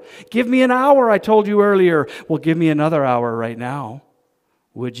hour. Give me an hour, I told you earlier. Well, give me another hour right now.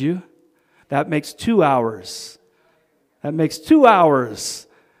 Would you? That makes 2 hours. That makes 2 hours.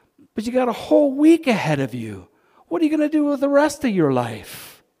 But you got a whole week ahead of you. What are you going to do with the rest of your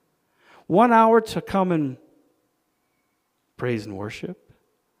life? 1 hour to come and praise and worship,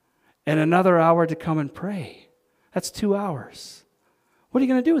 and another hour to come and pray. That's 2 hours. What are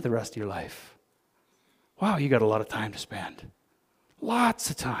you going to do with the rest of your life? Wow, you got a lot of time to spend. Lots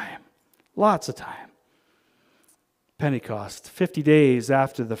of time. Lots of time. Pentecost, 50 days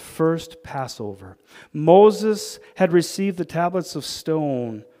after the first Passover. Moses had received the tablets of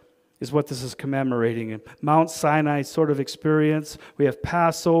stone, is what this is commemorating. And Mount Sinai sort of experience. We have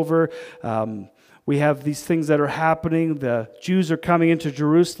Passover. We have these things that are happening. The Jews are coming into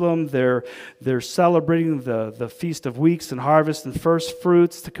Jerusalem. They're celebrating the Feast of Weeks and Harvest and First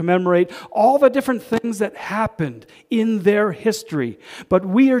Fruits to commemorate all the different things that happened in their history. But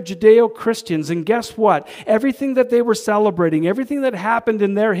we are Judeo-Christians, and guess what? Everything that they were celebrating, everything that happened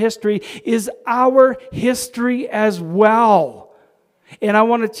in their history is our history as well. And I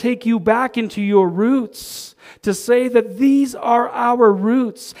want to take you back into your roots to say that these are our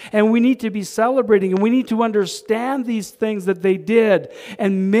roots, and we need to be celebrating, and we need to understand these things that they did.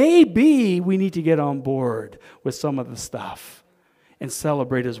 And maybe we need to get on board with some of the stuff and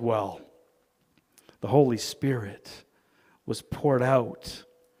celebrate as well. The Holy Spirit was poured out,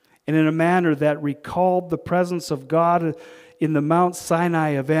 and in a manner that recalled the presence of God in the Mount Sinai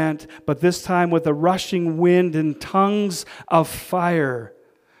event, but this time with a rushing wind and tongues of fire.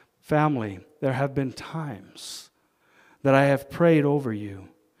 Family, there have been times that I have prayed over you,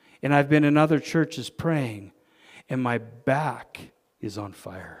 and I've been in other churches praying, and my back is on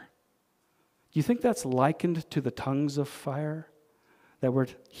fire. Do you think that's likened to the tongues of fire that we're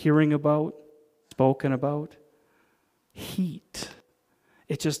hearing about, spoken about? Heat.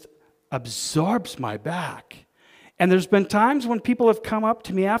 It just absorbs my back. And there's been times when people have come up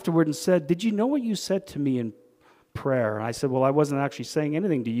to me afterward and said, "Did you know what you said to me in prayer?" And I said, well, I wasn't actually saying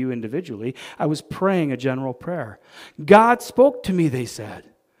anything to you individually. I was praying a general prayer. God spoke to me, they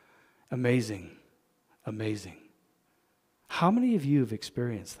said. Amazing. Amazing. How many of you have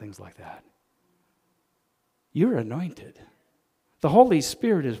experienced things like that? You're anointed. The Holy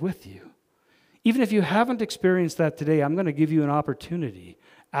Spirit is with you. Even if you haven't experienced that today, I'm going to give you an opportunity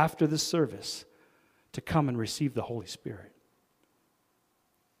after this service to come and receive the Holy Spirit.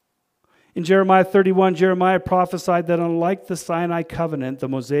 In Jeremiah 31, Jeremiah prophesied that unlike the Sinai covenant, the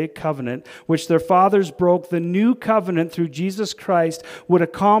Mosaic covenant, which their fathers broke, the new covenant through Jesus Christ would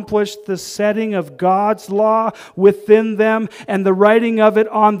accomplish the setting of God's law within them and the writing of it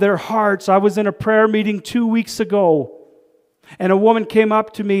on their hearts. I was in a prayer meeting 2 weeks ago, and a woman came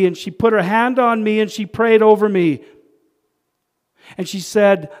up to me and she put her hand on me and she prayed over me. And she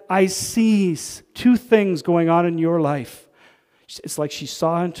said, I see 2 things going on in your life. It's like she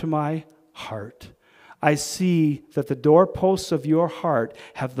saw into my heart. I see that the doorposts of your heart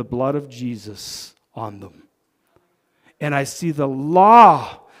have the blood of Jesus on them. And I see the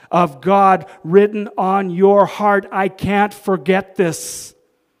law of God written on your heart. I can't forget this.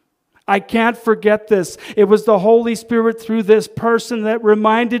 I can't forget this. It was the Holy Spirit through this person that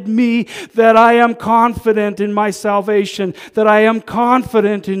reminded me that I am confident in my salvation, that I am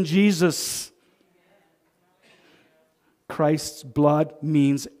confident in Jesus. Christ's blood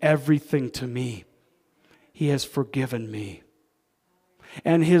means everything to me. He has forgiven me.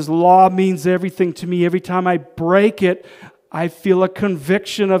 And His law means everything to me. Every time I break it, I feel a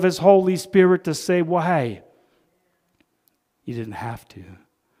conviction of His Holy Spirit to say, why? You didn't have to.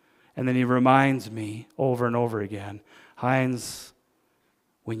 And then He reminds me over and over again, Heinz,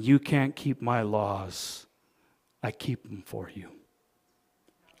 when you can't keep my laws, I keep them for you.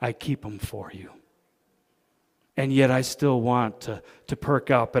 I keep them for you. And yet I still want to perk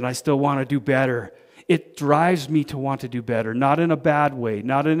up, and I still want to do better. It drives me to want to do better, not in a bad way,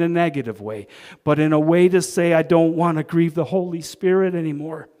 not in a negative way, but in a way to say I don't want to grieve the Holy Spirit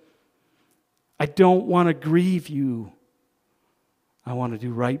anymore. I don't want to grieve you. I want to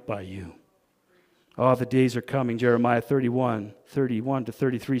do right by you. Oh, the days are coming. Jeremiah 31 to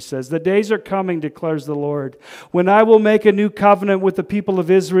 33 says, the days are coming, declares the Lord, when I will make a new covenant with the people of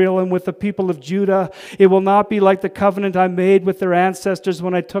Israel and with the people of Judah. It will not be like the covenant I made with their ancestors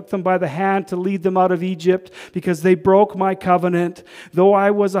when I took them by the hand to lead them out of Egypt, because they broke my covenant, though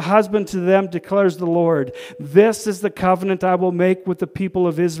I was a husband to them, declares the Lord. This is the covenant I will make with the people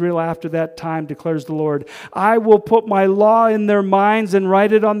of Israel after that time, declares the Lord. I will put my law in their minds and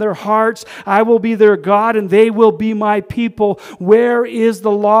write it on their hearts. I will be their God, and they will be my people. Where is the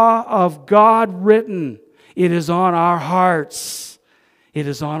law of God written? It is on our hearts. It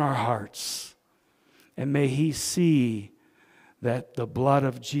is on our hearts. And may He see that the blood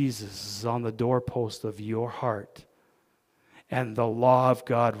of Jesus is on the doorpost of your heart, and the law of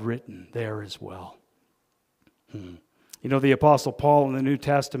God written there as well. You know, the Apostle Paul in the New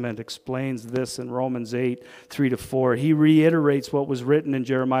Testament explains this in Romans 8, 3-4. He reiterates what was written in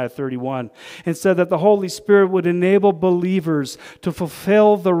Jeremiah 31 and said that the Holy Spirit would enable believers to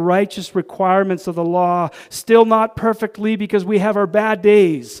fulfill the righteous requirements of the law, still not perfectly because we have our bad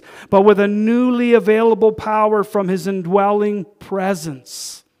days, but with a newly available power from His indwelling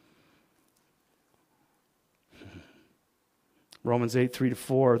presence. Romans 8,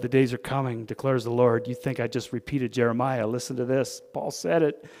 3-4, the days are coming, declares the Lord. You think I just repeated Jeremiah. Listen to this. Paul said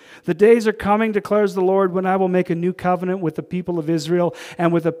it. The days are coming, declares the Lord, when I will make a new covenant with the people of Israel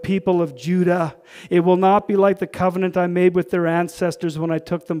and with the people of Judah. It will not be like the covenant I made with their ancestors when I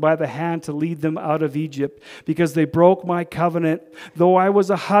took them by the hand to lead them out of Egypt, because they broke my covenant, though I was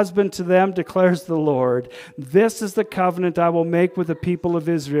a husband to them, declares the Lord. This is the covenant I will make with the people of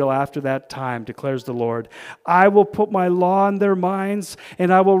Israel after that time, declares the Lord. I will put my law in their minds,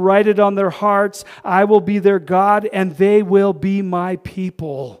 and I will write it on their hearts. I will be their God, and they will be my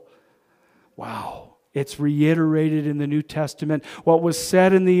people. Wow. It's reiterated in the New Testament. What was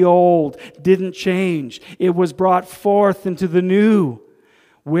said in the Old didn't change. It was brought forth into the New.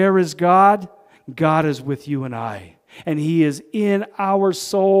 Where is God? God is with you and I. And He is in our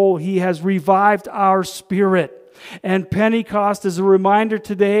soul. He has revived our spirit. And Pentecost is a reminder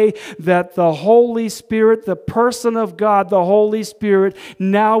today that the Holy Spirit, the person of God, the Holy Spirit,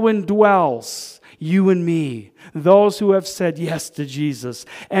 now indwells you and me, those who have said yes to Jesus.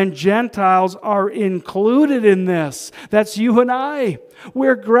 And Gentiles are included in this. That's you and I.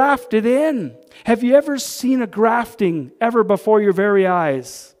 We're grafted in. Have you ever seen a grafting ever before your very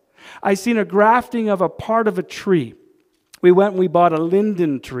eyes? I seen a grafting of a part of a tree. We went and we bought a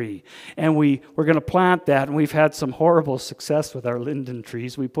linden tree, and we were going to plant that, and we've had some horrible success with our linden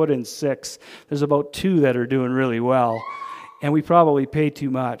trees. We put in 6. There's about 2 that are doing really well, and we probably pay too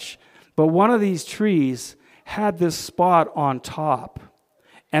much. But one of these trees had this spot on top,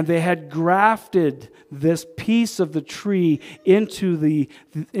 and they had grafted this piece of the tree into the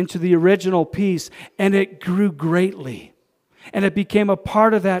original piece, and it grew greatly. And it became a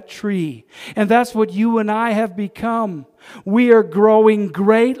part of that tree. And that's what you and I have become. We are growing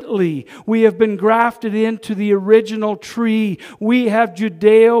greatly. We have been grafted into the original tree. We have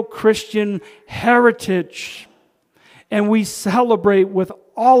Judeo-Christian heritage. And we celebrate with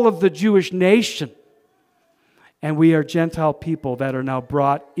all of the Jewish nation. And we are Gentile people that are now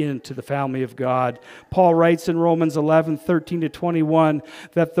brought into the family of God. Paul writes in Romans 11, 13-21,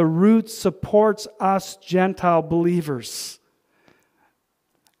 that the root supports us Gentile believers.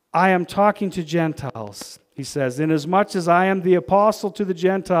 I am talking to Gentiles, he says. Inasmuch as I am the apostle to the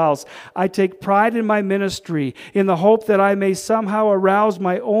Gentiles, I take pride in my ministry, in the hope that I may somehow arouse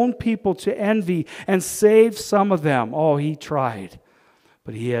my own people to envy and save some of them. Oh, he tried,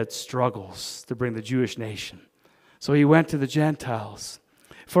 but he had struggles to bring the Jewish nation. So he went to the Gentiles.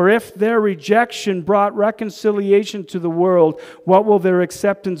 For if their rejection brought reconciliation to the world, what will their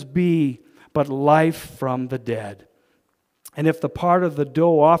acceptance be but life from the dead? And if the part of the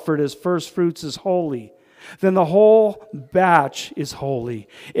dough offered as first fruits is holy, then the whole batch is holy.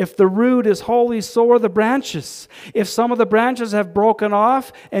 If the root is holy, so are the branches. If some of the branches have broken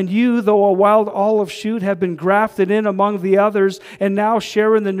off, and you, though a wild olive shoot, have been grafted in among the others, and now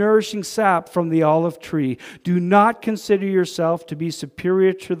share in the nourishing sap from the olive tree, do not consider yourself to be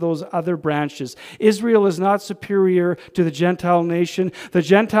superior to those other branches. Israel is not superior to the Gentile nation. The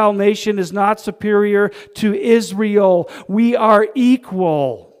Gentile nation is not superior to Israel. We are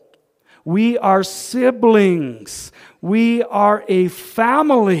equal. We are siblings. We are a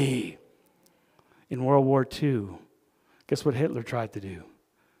family. In World War II, guess what Hitler tried to do?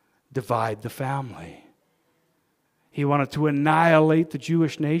 Divide the family. He wanted to annihilate the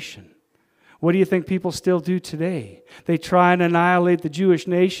Jewish nation. What do you think people still do today? They try and annihilate the Jewish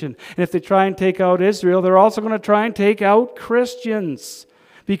nation. And if they try and take out Israel, they're also going to try and take out Christians.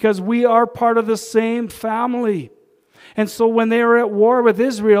 because we are part of the same family. And so when they are at war with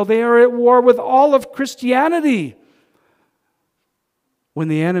Israel, they are at war with all of Christianity. When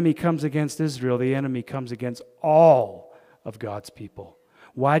the enemy comes against Israel, the enemy comes against all of God's people.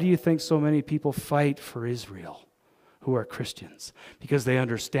 Why do you think so many people fight for Israel who are Christians? Because they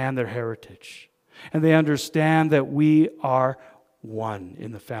understand their heritage. And they understand that we are one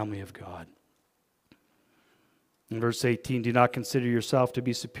in the family of God. In verse 18, do not consider yourself to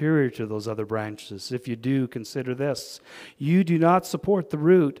be superior to those other branches. If you do, consider this. You do not support the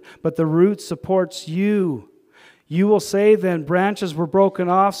root, but the root supports you. You will say then, branches were broken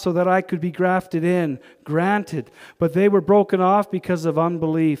off so that I could be grafted in. Granted, but they were broken off because of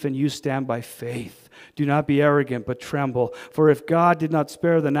unbelief, and you stand by faith. Do not be arrogant, but tremble. For if God did not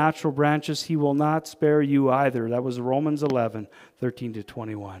spare the natural branches, He will not spare you either. That was Romans 11, 13 to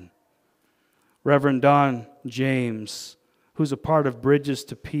 21. Reverend Don James, who's a part of Bridges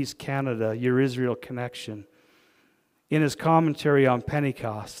to Peace Canada, Your Israel Connection, in his commentary on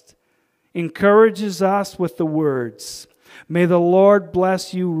Pentecost, encourages us with the words, "May the Lord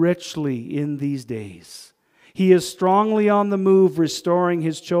bless you richly in these days. He is strongly on the move, restoring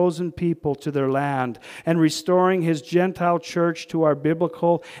His chosen people to their land and restoring His Gentile church to our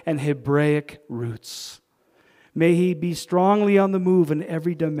biblical and Hebraic roots. May He be strongly on the move in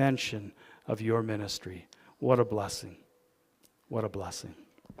every dimension of your ministry." What a blessing. What a blessing.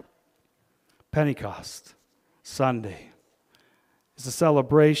 Pentecost Sunday is a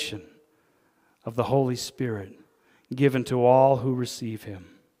celebration of the Holy Spirit given to all who receive Him.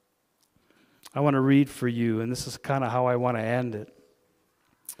 I want to read for you, and this is kind of how I want to end it.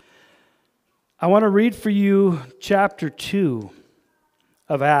 I want to read for you chapter 2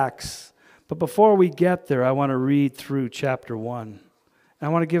 of Acts. But before we get there, I want to read through chapter 1. And I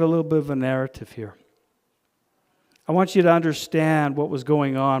want to give a little bit of a narrative here. I want you to understand what was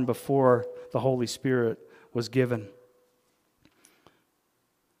going on before the Holy Spirit was given.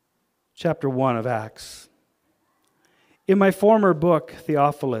 Chapter 1 of Acts. In my former book,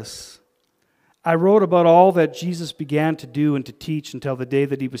 Theophilus, I wrote about all that Jesus began to do and to teach until the day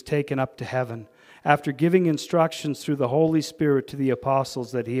that He was taken up to heaven, after giving instructions through the Holy Spirit to the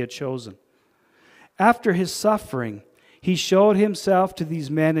apostles that He had chosen. After His suffering, He showed Himself to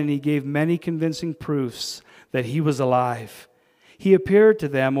these men, and He gave many convincing proofs that He was alive. He appeared to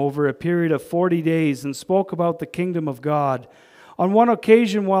them over a period of 40 days and spoke about the kingdom of God. On one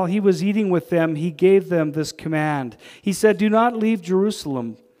occasion, while He was eating with them, He gave them this command. He said, "Do not leave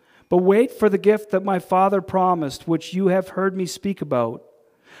Jerusalem, but wait for the gift that my Father promised, which you have heard me speak about.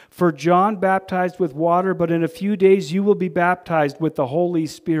 For John baptized with water, but in a few days you will be baptized with the Holy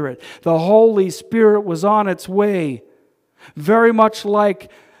Spirit." The Holy Spirit was on its way. Very much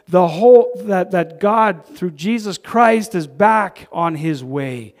like that God, through Jesus Christ, is back on His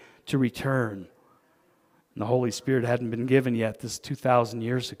way to return. And the Holy Spirit hadn't been given yet. This is 2,000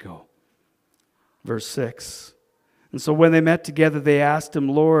 years ago. Verse 6. And so when they met together, they asked Him,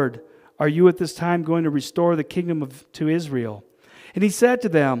 "Lord, are you at this time going to restore the kingdom to Israel?" And He said to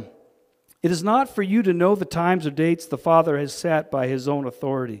them, "It is not for you to know the times or dates the Father has set by His own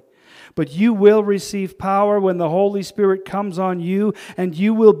authority. But you will receive power when the Holy Spirit comes on you, and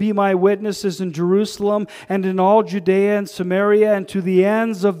you will be my witnesses in Jerusalem and in all Judea and Samaria and to the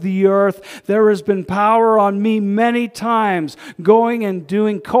ends of the earth." There has been power on me many times, going and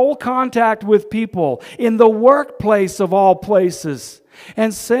doing cold contact with people in the workplace of all places,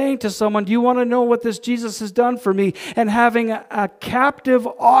 and saying to someone, "Do you want to know what this Jesus has done for me?" And having a captive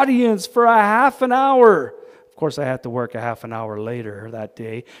audience for a half an hour. Of course, I had to work a half an hour later that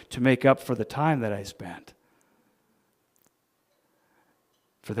day to make up for the time that I spent.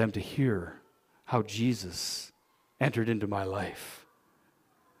 For them to hear how Jesus entered into my life.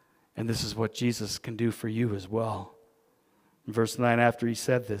 And this is what Jesus can do for you as well. In verse 9, after He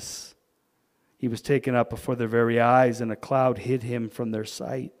said this, He was taken up before their very eyes, and a cloud hid Him from their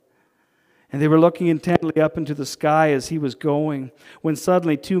sight. And they were looking intently up into the sky as He was going, when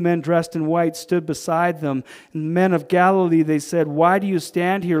suddenly 2 men dressed in white stood beside them. "Men of Galilee," they said, "why do you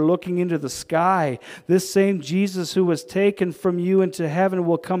stand here looking into the sky? This same Jesus who was taken from you into heaven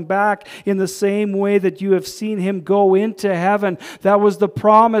will come back in the same way that you have seen Him go into heaven." That was the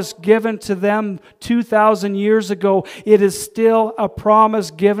promise given to them 2,000 years ago. It is still a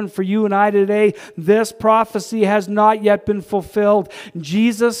promise given for you and I today. This prophecy has not yet been fulfilled.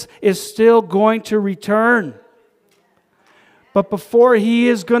 Jesus is still going to return. But before He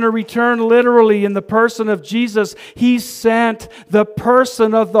is going to return literally in the person of Jesus, He sent the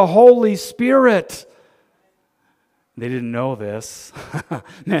person of the Holy Spirit. They didn't know this.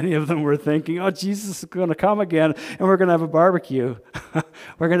 Many of them were thinking, oh, Jesus is going to come again, and we're going to have a barbecue.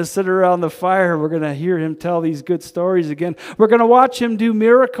 We're going to sit around the fire. We're going to hear him tell these good stories again. We're going to watch him do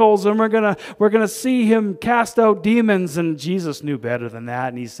miracles, and we're going to see him cast out demons. And Jesus knew better than that,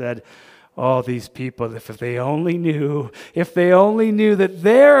 and he said, oh, these people, if they only knew that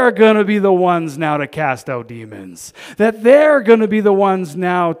they're going to be the ones now to cast out demons, that they're going to be the ones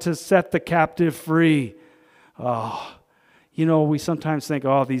now to set the captive free. Oh, we sometimes think,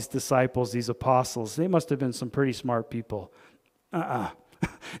 oh, these disciples, these apostles, they must have been some pretty smart people.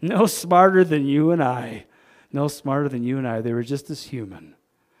 No smarter than you and I. No smarter than you and I. They were just as human.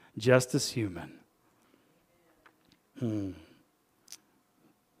 Just as human.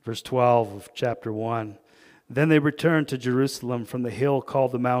 Verse 12 of chapter 1. Then they returned to Jerusalem from the hill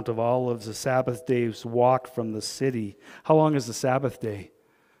called the Mount of Olives, a Sabbath day's walk from the city. How long is the Sabbath day?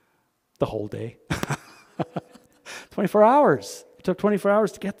 The whole day. 24 hours. It took 24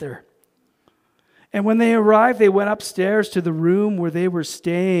 hours to get there. And when they arrived, they went upstairs to the room where they were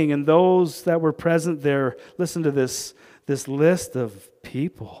staying, and those that were present there, listen to this list of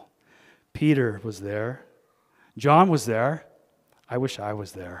people. Peter was there. John was there. I wish I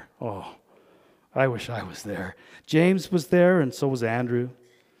was there. Oh, I wish I was there. James was there, and so was Andrew.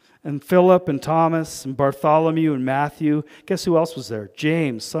 And Philip and Thomas and Bartholomew and Matthew. Guess who else was there?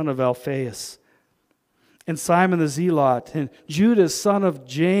 James, son of Alphaeus. And Simon the Zealot. And Judas, son of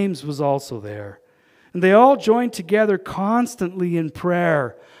James, was also there. And they all joined together constantly in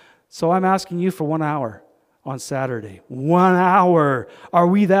prayer. So I'm asking you for 1 hour on Saturday. 1 hour. Are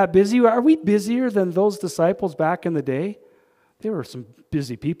we that busy? Are we busier than those disciples back in the day? They were some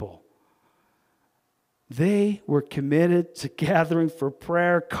busy people. They were committed to gathering for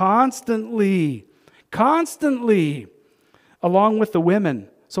prayer constantly, along with the women.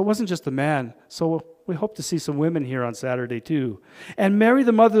 So it wasn't just the men. So we hope to see some women here on Saturday too. And Mary,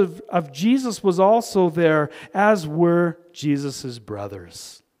 the mother of Jesus, was also there, as were Jesus'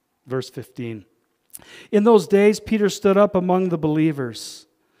 brothers. Verse 15. In those days, Peter stood up among the believers.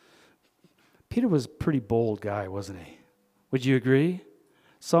 Peter was a pretty bold guy, wasn't he? Would you agree?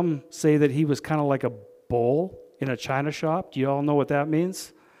 Some say that he was kind of like a bull in a china shop. Do you all know what that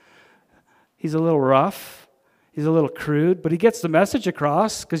means? He's a little rough. He's a little crude, but he gets the message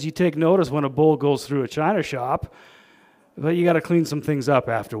across, because you take notice when a bull goes through a china shop, but you got to clean some things up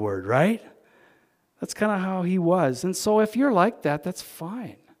afterward, right? That's kind of how he was. And so if you're like that, that's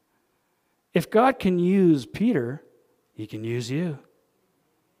fine. If God can use Peter, he can use you.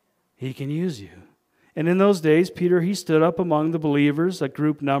 He can use you. And in those days, Peter, he stood up among the believers, a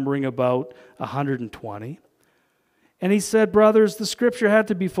group numbering about 120. And he said, brothers, the scripture had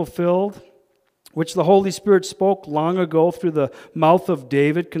to be fulfilled, which the Holy Spirit spoke long ago through the mouth of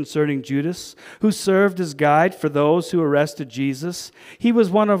David concerning Judas, who served as guide for those who arrested Jesus. He was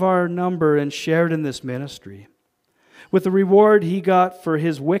one of our number and shared in this ministry. With the reward he got for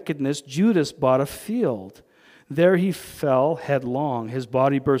his wickedness, Judas bought a field. There he fell headlong. His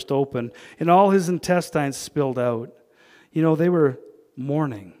body burst open, and all his intestines spilled out. They were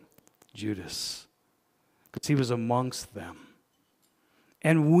mourning Judas, because he was amongst them.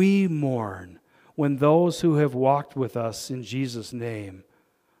 And we mourn when those who have walked with us in Jesus' name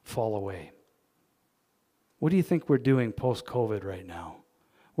fall away. What do you think we're doing post-COVID right now?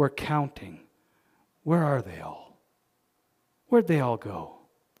 We're counting. Where are they all? Where'd they all go?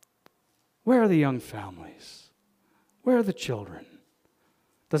 Where are the young families? Where are the children?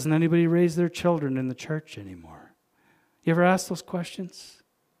 Doesn't anybody raise their children in the church anymore? You ever ask those questions?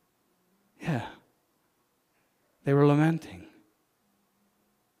 Yeah. They were lamenting.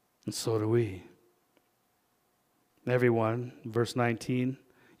 And so do we. Everyone, verse 19,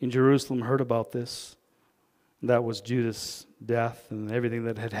 in Jerusalem heard about this. That was Judas' death and everything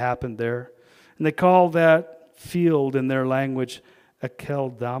that had happened there. And they called that field in their language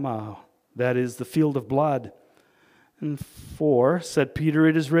Akeldama, that is the field of blood. And 4, said Peter,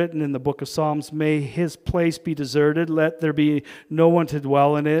 it is written in the book of Psalms, may his place be deserted, let there be no one to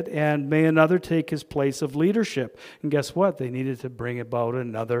dwell in it, and may another take his place of leadership. And guess what? They needed to bring about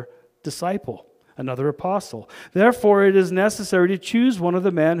another disciple, another apostle. Therefore, it is necessary to choose one of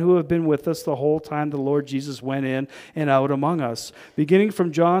the men who have been with us the whole time the Lord Jesus went in and out among us, beginning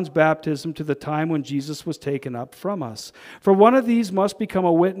from John's baptism to the time when Jesus was taken up from us. For one of these must become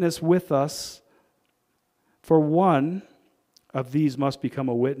a witness with us. For one of these must become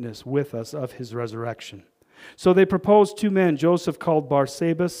a witness with us of his resurrection. So they proposed 2 men, Joseph called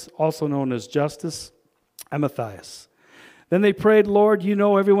Barsabbas, also known as Justus, and Matthias. Then they prayed, Lord, you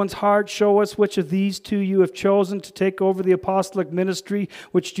know everyone's heart. Show us which of these two you have chosen to take over the apostolic ministry,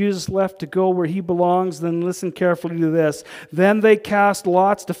 which Jesus left to go where he belongs. Then listen carefully to this. Then they cast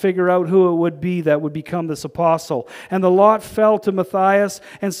lots to figure out who it would be that would become this apostle. And the lot fell to Matthias,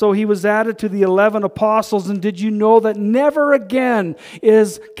 and so he was added to the 11 apostles. And did you know that never again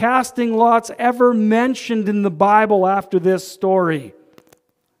is casting lots ever mentioned in the Bible after this story?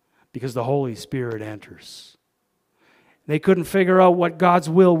 Because the Holy Spirit enters. They couldn't figure out what God's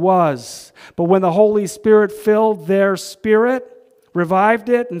will was. But when the Holy Spirit filled their spirit, revived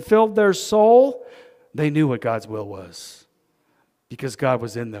it, and filled their soul, they knew what God's will was. Because God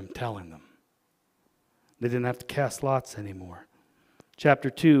was in them, telling them. They didn't have to cast lots anymore. Chapter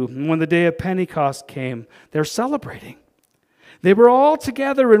 2, and when the day of Pentecost came, they're celebrating. They were all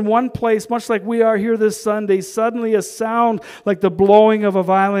together in one place, much like we are here this Sunday. Suddenly a sound like the blowing of a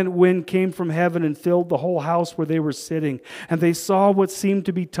violent wind came from heaven and filled the whole house where they were sitting. And they saw what seemed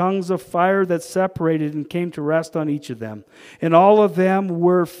to be tongues of fire that separated and came to rest on each of them. And all of them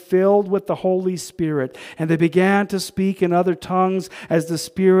were filled with the Holy Spirit. And they began to speak in other tongues as the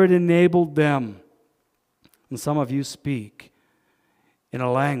Spirit enabled them. And some of you speak in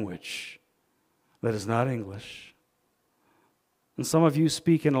a language that is not English. And some of you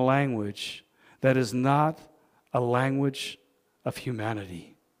speak in a language that is not a language of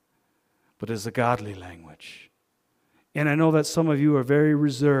humanity, but is a godly language. And I know that some of you are very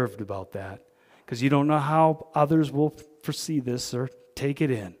reserved about that because you don't know how others will foresee this or take it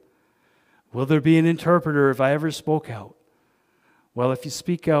in. Will there be an interpreter if I ever spoke out? Well, if you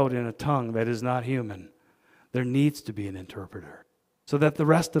speak out in a tongue that is not human, there needs to be an interpreter so that the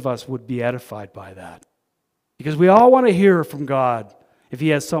rest of us would be edified by that. Because we all want to hear from God if He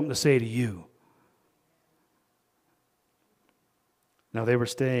has something to say to you. Now they were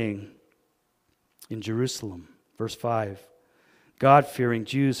staying in Jerusalem. Verse 5. God-fearing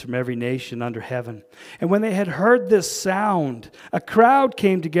Jews from every nation under heaven. And when they had heard this sound, a crowd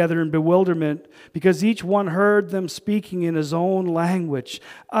came together in bewilderment because each one heard them speaking in his own language.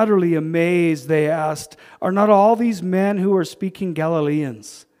 Utterly amazed, they asked, "Are not all these men who are speaking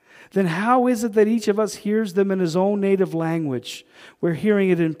Galileans? Then how is it that each of us hears them in his own native language? We're hearing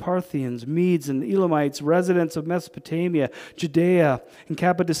it in Parthians, Medes, and Elamites, residents of Mesopotamia, Judea, and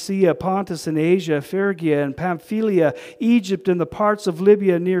Cappadocia, Pontus, and Asia, Phrygia, and Pamphylia, Egypt, and the parts of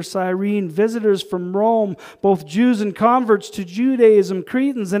Libya near Cyrene, visitors from Rome, both Jews and converts to Judaism,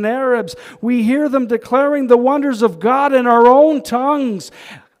 Cretans and Arabs. We hear them declaring the wonders of God in our own tongues."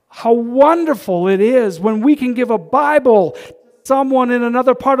 How wonderful it is when we can give a Bible someone in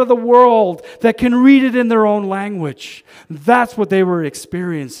another part of the world that can read it in their own language. That's what they were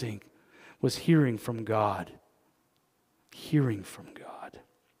experiencing, was hearing from God. Hearing from God.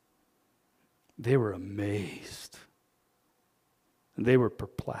 They were amazed. And they were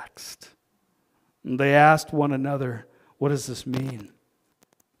perplexed. And they asked one another, "What does this mean?"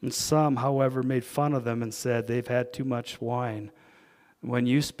 And some, however, made fun of them and said, "They've had too much wine. When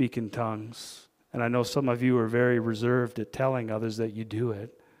you speak in tongues," and I know some of you are very reserved at telling others that you do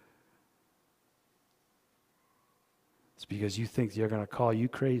it, it's because you think they're going to call you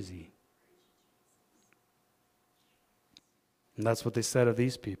crazy. And that's what they said of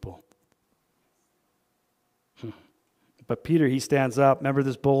these people. But Peter, he stands up. Remember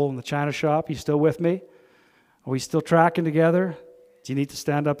this bull in the china shop? You still with me? Are we still tracking together? Do you need to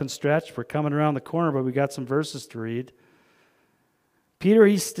stand up and stretch? We're coming around the corner, but we got some verses to read. Peter,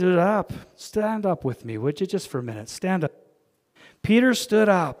 he stood up. Stand up with me, would you, just for a minute? Stand up. Peter stood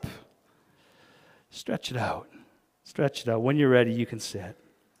up. Stretch it out. Stretch it out. When you're ready, you can sit.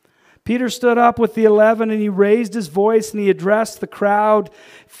 Peter stood up with the 11, and he raised his voice, and he addressed the crowd.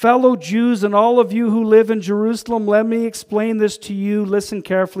 "Fellow Jews and all of you who live in Jerusalem, let me explain this to you. Listen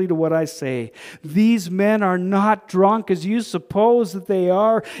carefully to what I say. These men are not drunk as you suppose that they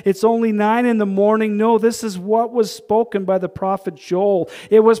are. It's only 9 a.m. No, this is what was spoken by the prophet Joel.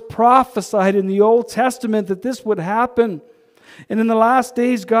 It was prophesied in the Old Testament that this would happen. And in the last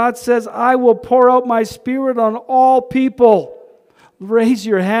days, God says, I will pour out my Spirit on all people." Raise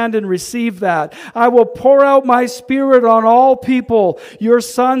your hand and receive that. "I will pour out my Spirit on all people. Your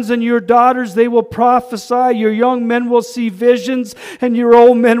sons and your daughters, they will prophesy. Your young men will see visions, and your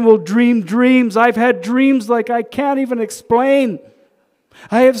old men will dream dreams." I've had dreams like I can't even explain.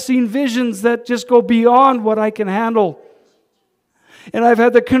 I have seen visions that just go beyond what I can handle. And I've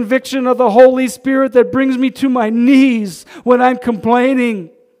had the conviction of the Holy Spirit that brings me to my knees when I'm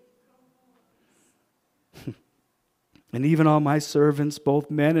complaining. And even on my servants,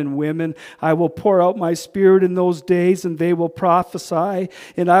 both men and women, I will pour out my Spirit in those days, and they will prophesy.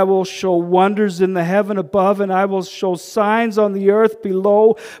 And I will show wonders in the heaven above, and I will show signs on the earth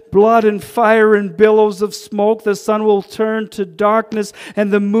below, blood and fire and billows of smoke. The sun will turn to darkness,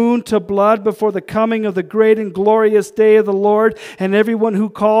 and the moon to blood before the coming of the great and glorious day of the Lord. And everyone who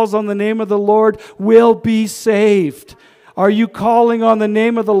calls on the name of the Lord will be saved. Are you calling on the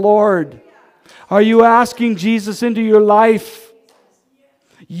name of the Lord? Are you asking Jesus into your life?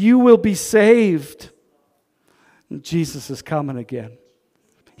 You will be saved. Jesus is coming again.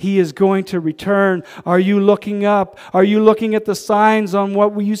 He is going to return. Are you looking up? Are you looking at the signs on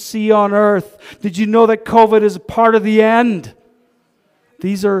what you see on earth? Did you know that COVID is part of the end?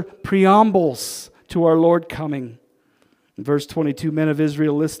 These are preambles to our Lord coming. In verse 22, men of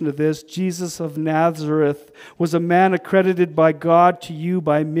Israel, listen to this. Jesus of Nazareth was a man accredited by God to you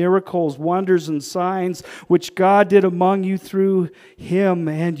by miracles, wonders, and signs, which God did among you through him.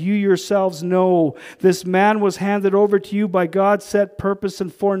 And you yourselves know this man was handed over to you by God's set purpose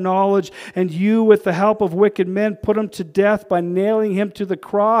and foreknowledge. And you, with the help of wicked men, put him to death by nailing him to the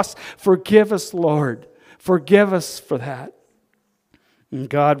cross. Forgive us, Lord. Forgive us for that. And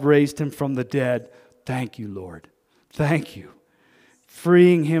God raised him from the dead. Thank you, Lord. Thank you.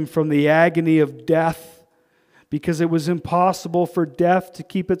 Freeing him from the agony of death, because it was impossible for death to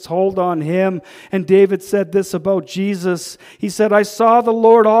keep its hold on him. And David said this about Jesus. He said, I saw the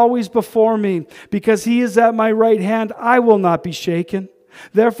Lord always before me. Because he is at my right hand, I will not be shaken.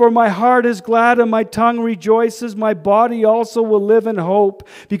 Therefore my heart is glad and my tongue rejoices. My body also will live in hope,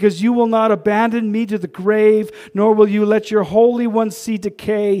 because you will not abandon me to the grave, nor will you let your Holy One see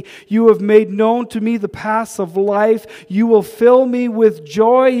decay. You have made known to me the paths of life. You will fill me with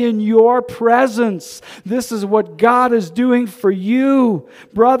joy in your presence. This is what God is doing for you.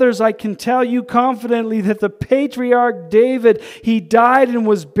 Brothers, I can tell you confidently that the patriarch David, he died and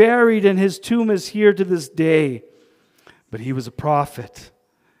was buried, and his tomb is here to this day. But he was a prophet,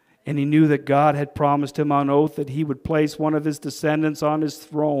 and he knew that God had promised him on oath that he would place one of his descendants on his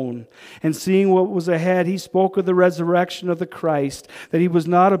throne. And seeing what was ahead, he spoke of the resurrection of the Christ, that he was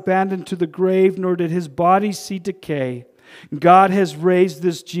not abandoned to the grave, nor did his body see decay. God has raised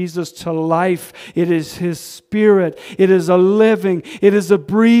this Jesus to life. It is his Spirit. It is a living, it is a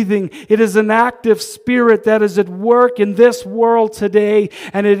breathing, it is an active Spirit that is at work in this world today,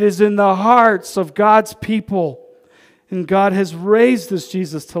 and it is in the hearts of God's people. And God has raised this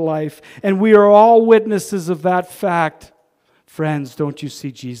Jesus to life, and we are all witnesses of that fact. Friends, don't you see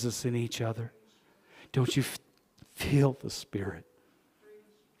Jesus in each other? Don't you feel the Spirit?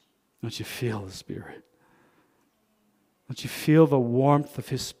 Don't you feel the Spirit? Don't you feel the warmth of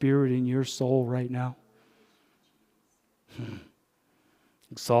his Spirit in your soul right now?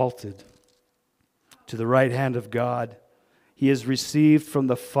 Exalted to the right hand of God, he has received from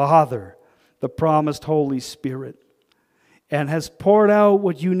the Father the promised Holy Spirit, and has poured out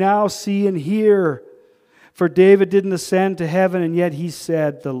what you now see and hear. For David didn't ascend to heaven, and yet he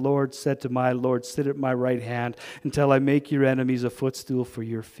said, the Lord said to my Lord, sit at my right hand until I make your enemies a footstool for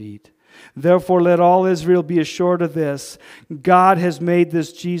your feet. Therefore let all Israel be assured of this. God has made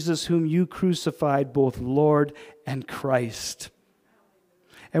this Jesus whom you crucified both Lord and Christ.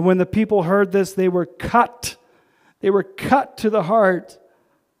 And when the people heard this, they were cut. They were cut to the heart,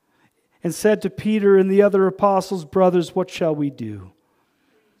 and said to Peter and the other apostles, brothers, what shall we do?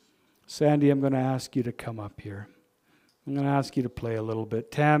 Sandy, I'm going to ask you to come up here. I'm going to ask you to play a little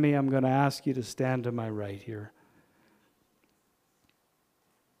bit. Tammy, I'm going to ask you to stand to my right here.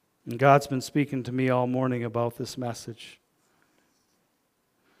 And God's been speaking to me all morning about this message.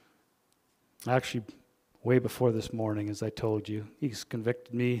 Actually, way before this morning, as I told you. He's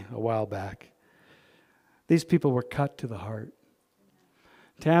convicted me a while back. These people were cut to the heart.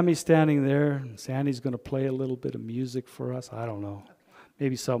 Tammy's standing there, and Sandy's going to play a little bit of music for us. I don't know.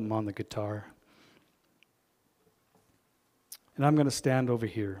 Maybe something on the guitar. And I'm going to stand over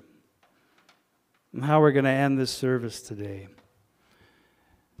here. And how we're going to end this service today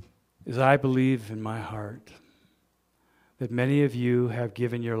is I believe in my heart that many of you have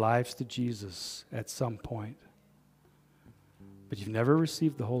given your lives to Jesus at some point, but you've never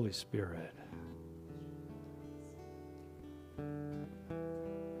received the Holy Spirit.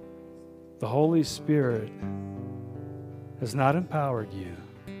 The Holy Spirit has not empowered you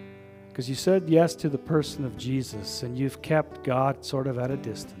because you said yes to the person of Jesus and you've kept God sort of at a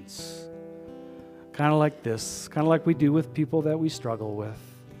distance. Kind of like this, kind of like we do with people that we struggle with,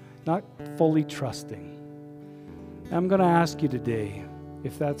 not fully trusting. I'm going to ask you today,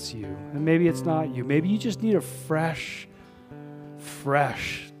 if that's you, and maybe it's not you, maybe you just need a fresh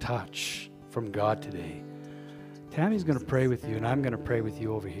touch from God today. Tammy's going to pray with you, and I'm going to pray with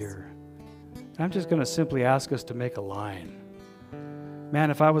you over here. And I'm just going to simply ask us to make a line. Man,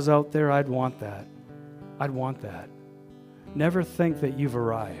 if I was out there, I'd want that. I'd want that. Never think that you've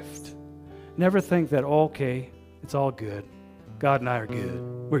arrived. Never think that, okay, it's all good. God and I are good.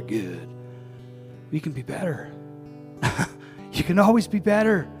 We're good. We can be better. You can always be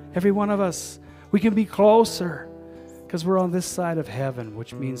better, every one of us. We can be closer because we're on this side of heaven,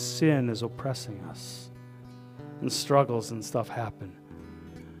 which means sin is oppressing us and struggles and stuff happen.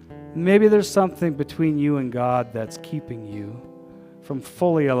 Maybe there's something between you and God that's keeping you from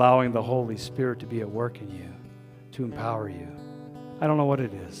fully allowing the Holy Spirit to be at work in you, to empower you. I don't know what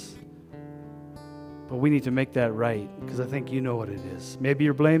it is, but we need to make that right because I think you know what it is. Maybe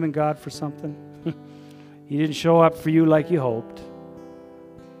you're blaming God for something. He didn't show up for you like you hoped.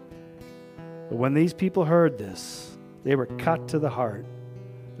 But when these people heard this, they were cut to the heart.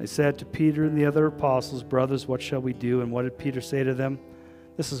 They said to Peter and the other apostles, brothers, what shall we do? And what did Peter say to them?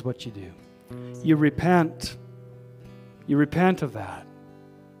 This is what you do. You repent. You repent of that.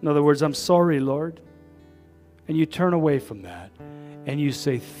 In other words, I'm sorry, Lord. And you turn away from that. And you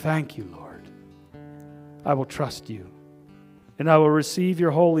say, thank you, Lord. I will trust you. And I will receive your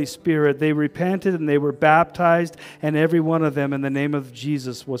Holy Spirit. They repented and they were baptized, and every one of them in the name of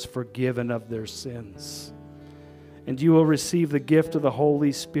Jesus was forgiven of their sins. And you will receive the gift of the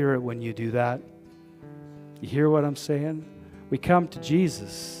Holy Spirit when you do that. You hear what I'm saying? We come to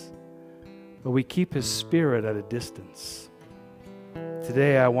Jesus, but we keep His Spirit at a distance.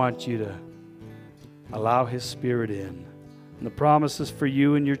 Today I want you to allow His Spirit in. And the promises for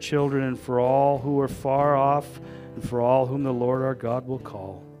you and your children and for all who are far off and for all whom the Lord our God will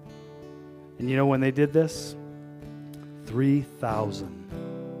call. And you know when they did this?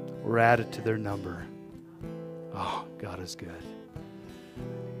 3,000 were added to their number. Oh, God is good.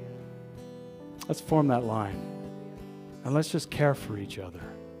 Let's form that line. And let's just care for each other.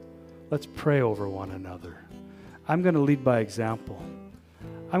 Let's pray over one another. I'm going to lead by example.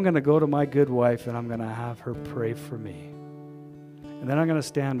 I'm going to go to my good wife and I'm going to have her pray for me. And then I'm going to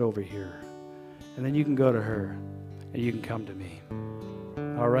stand over here. And then you can go to her and you can come to me.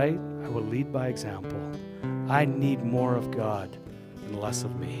 All right? I will lead by example. I need more of God and less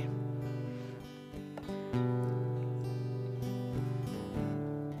of me.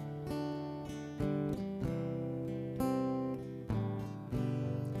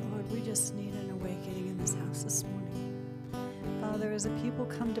 Lord, we just need an awakening in this house this morning. Father, as the people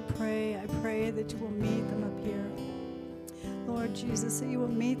come to pray, I pray that you will meet them up here. Lord Jesus, that you will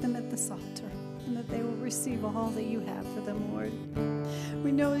meet them at this altar and that they will receive all that you have for them, Lord.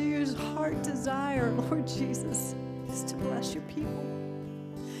 We know your heart desire, Lord Jesus, is to bless your people.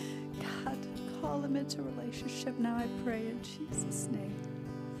 God, call them into relationship now, I pray in Jesus' name.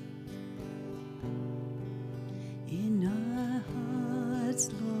 In our hearts,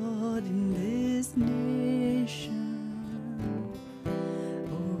 Lord, in this nation,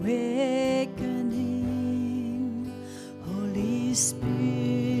 awakening, Holy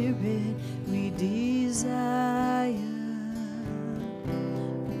Spirit, we desire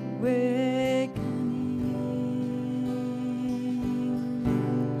awakening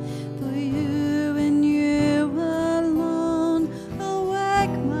for you and you alone.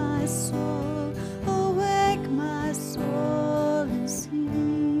 Awake my soul and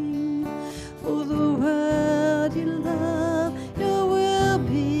sing. For the world you love, your will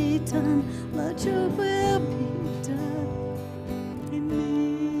be done. Let your will be done in me.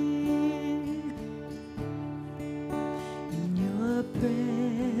 In your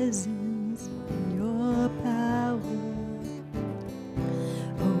presence, in your power,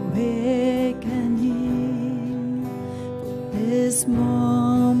 awakening for this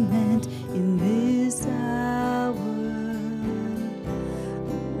moment, in this hour,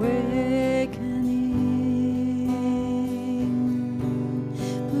 awakening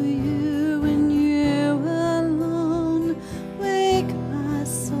for you and you alone. Wake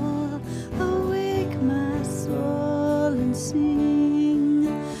my soul and sing.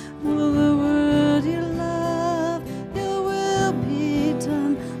 For the world you love, your will be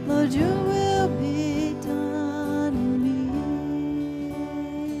done. Lord, your will be done in me.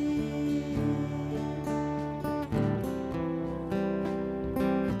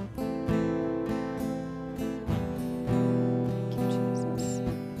 Thank you, Jesus.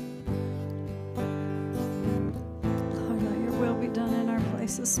 Lord, let your will be done in our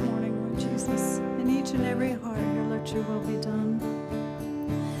place this morning, Lord Jesus. In each and every heart here, let your will be done.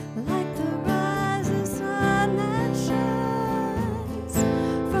 Like the rising sun that shines,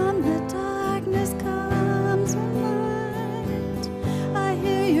 from the darkness comes a light. I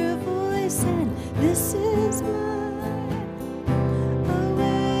hear your voice and this is mine.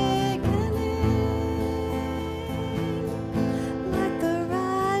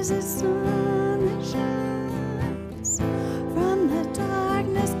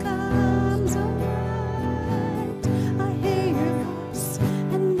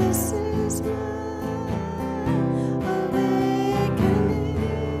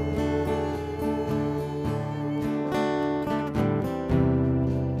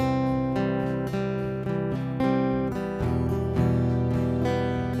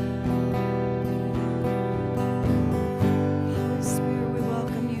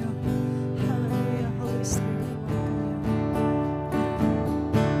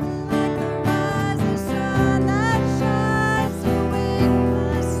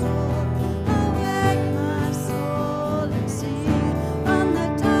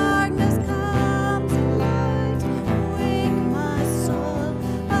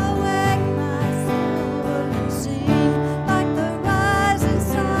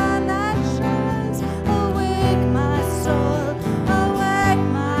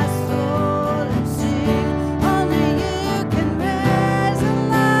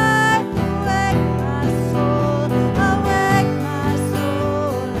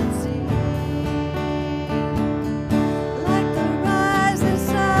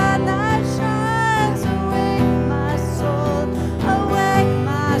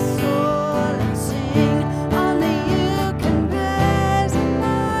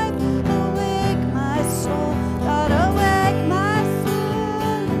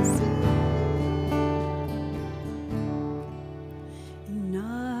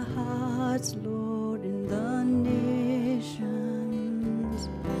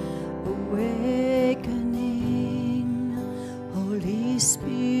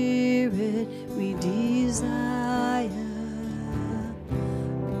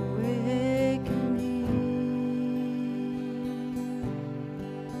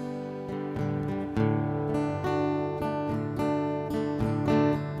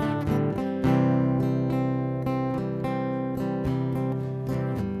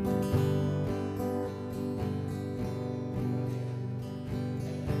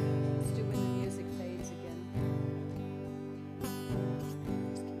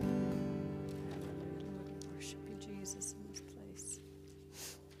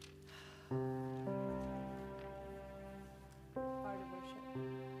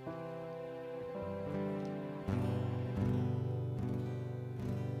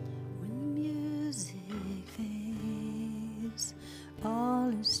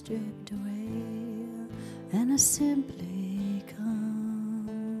 stripped away, and I simply come,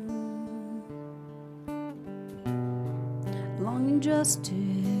 longing just to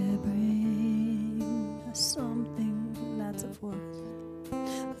bring something that's of worth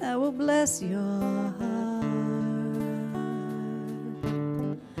that will bless your heart.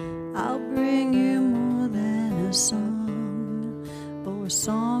 I'll bring you more than a song, for a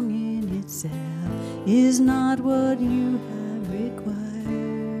song in itself is not what you have required.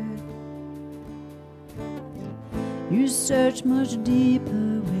 You search much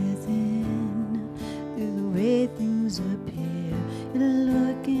deeper within, through the way things appear. You're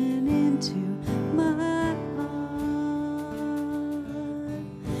looking into my heart.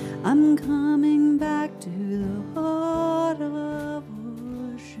 I'm coming back to the heart of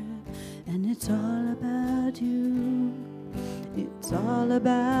worship, and it's all about you. It's all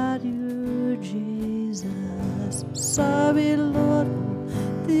about you, Jesus. I'm sorry, Lord, for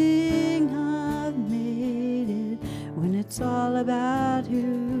the thing I've made it. When it's all about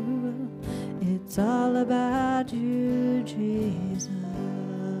you, it's all about you, Jesus.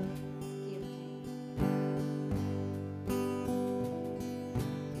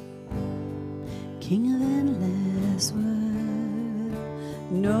 King of endless worth,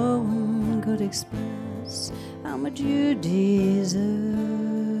 no one could express how much you deserve.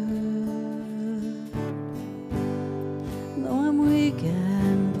 Though I'm weak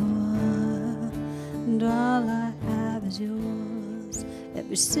and poor, and all I have is yours,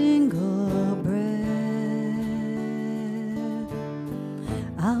 every single breath.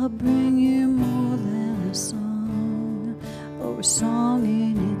 I'll bring you more than a song, for a song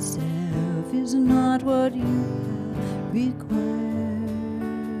in itself is not what you have required.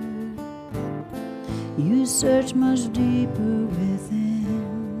 You search much deeper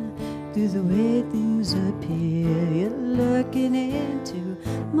within, through the way things appear. You're looking into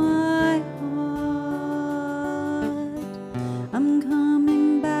my heart. I'm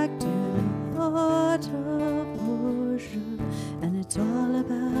coming back to the heart of worship, and it's all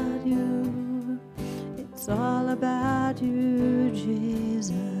about you. It's all about you,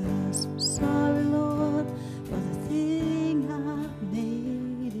 Jesus. I'm sorry, Lord, for the thing I've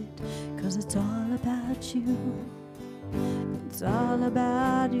made it, 'cause it's all about you. It's all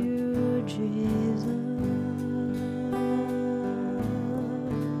about you, Jesus.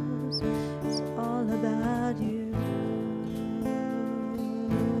 It's all about you.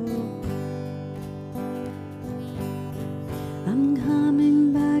 I'm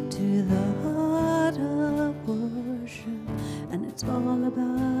coming back to the heart of worship, and it's all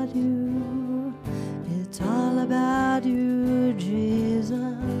about you. It's all about you,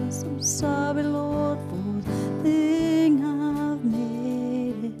 Jesus. I'm sorry, Lord, for the thing I've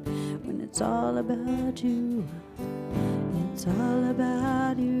made it. When it's all about you, it's all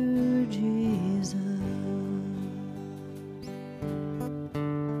about you, Jesus.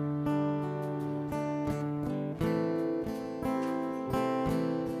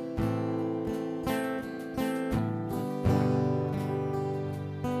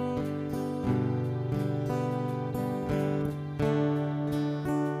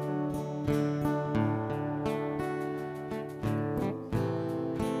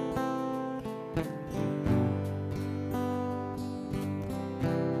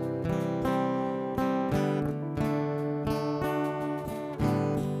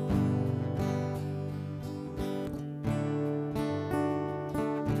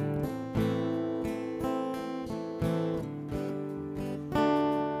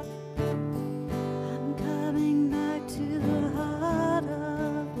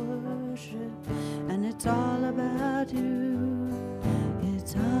 It's all about you.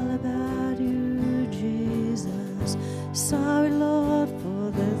 It's all about you, Jesus. Sorry, Lord,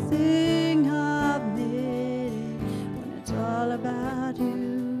 for the thing I've made it. When it's all about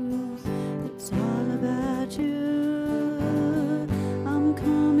you, it's all about you. I'm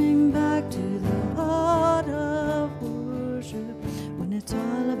coming back to the heart of worship. When it's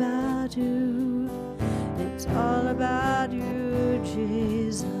all about you, it's all about you,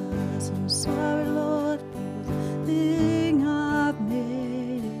 Jesus. I'm sorry, Lord.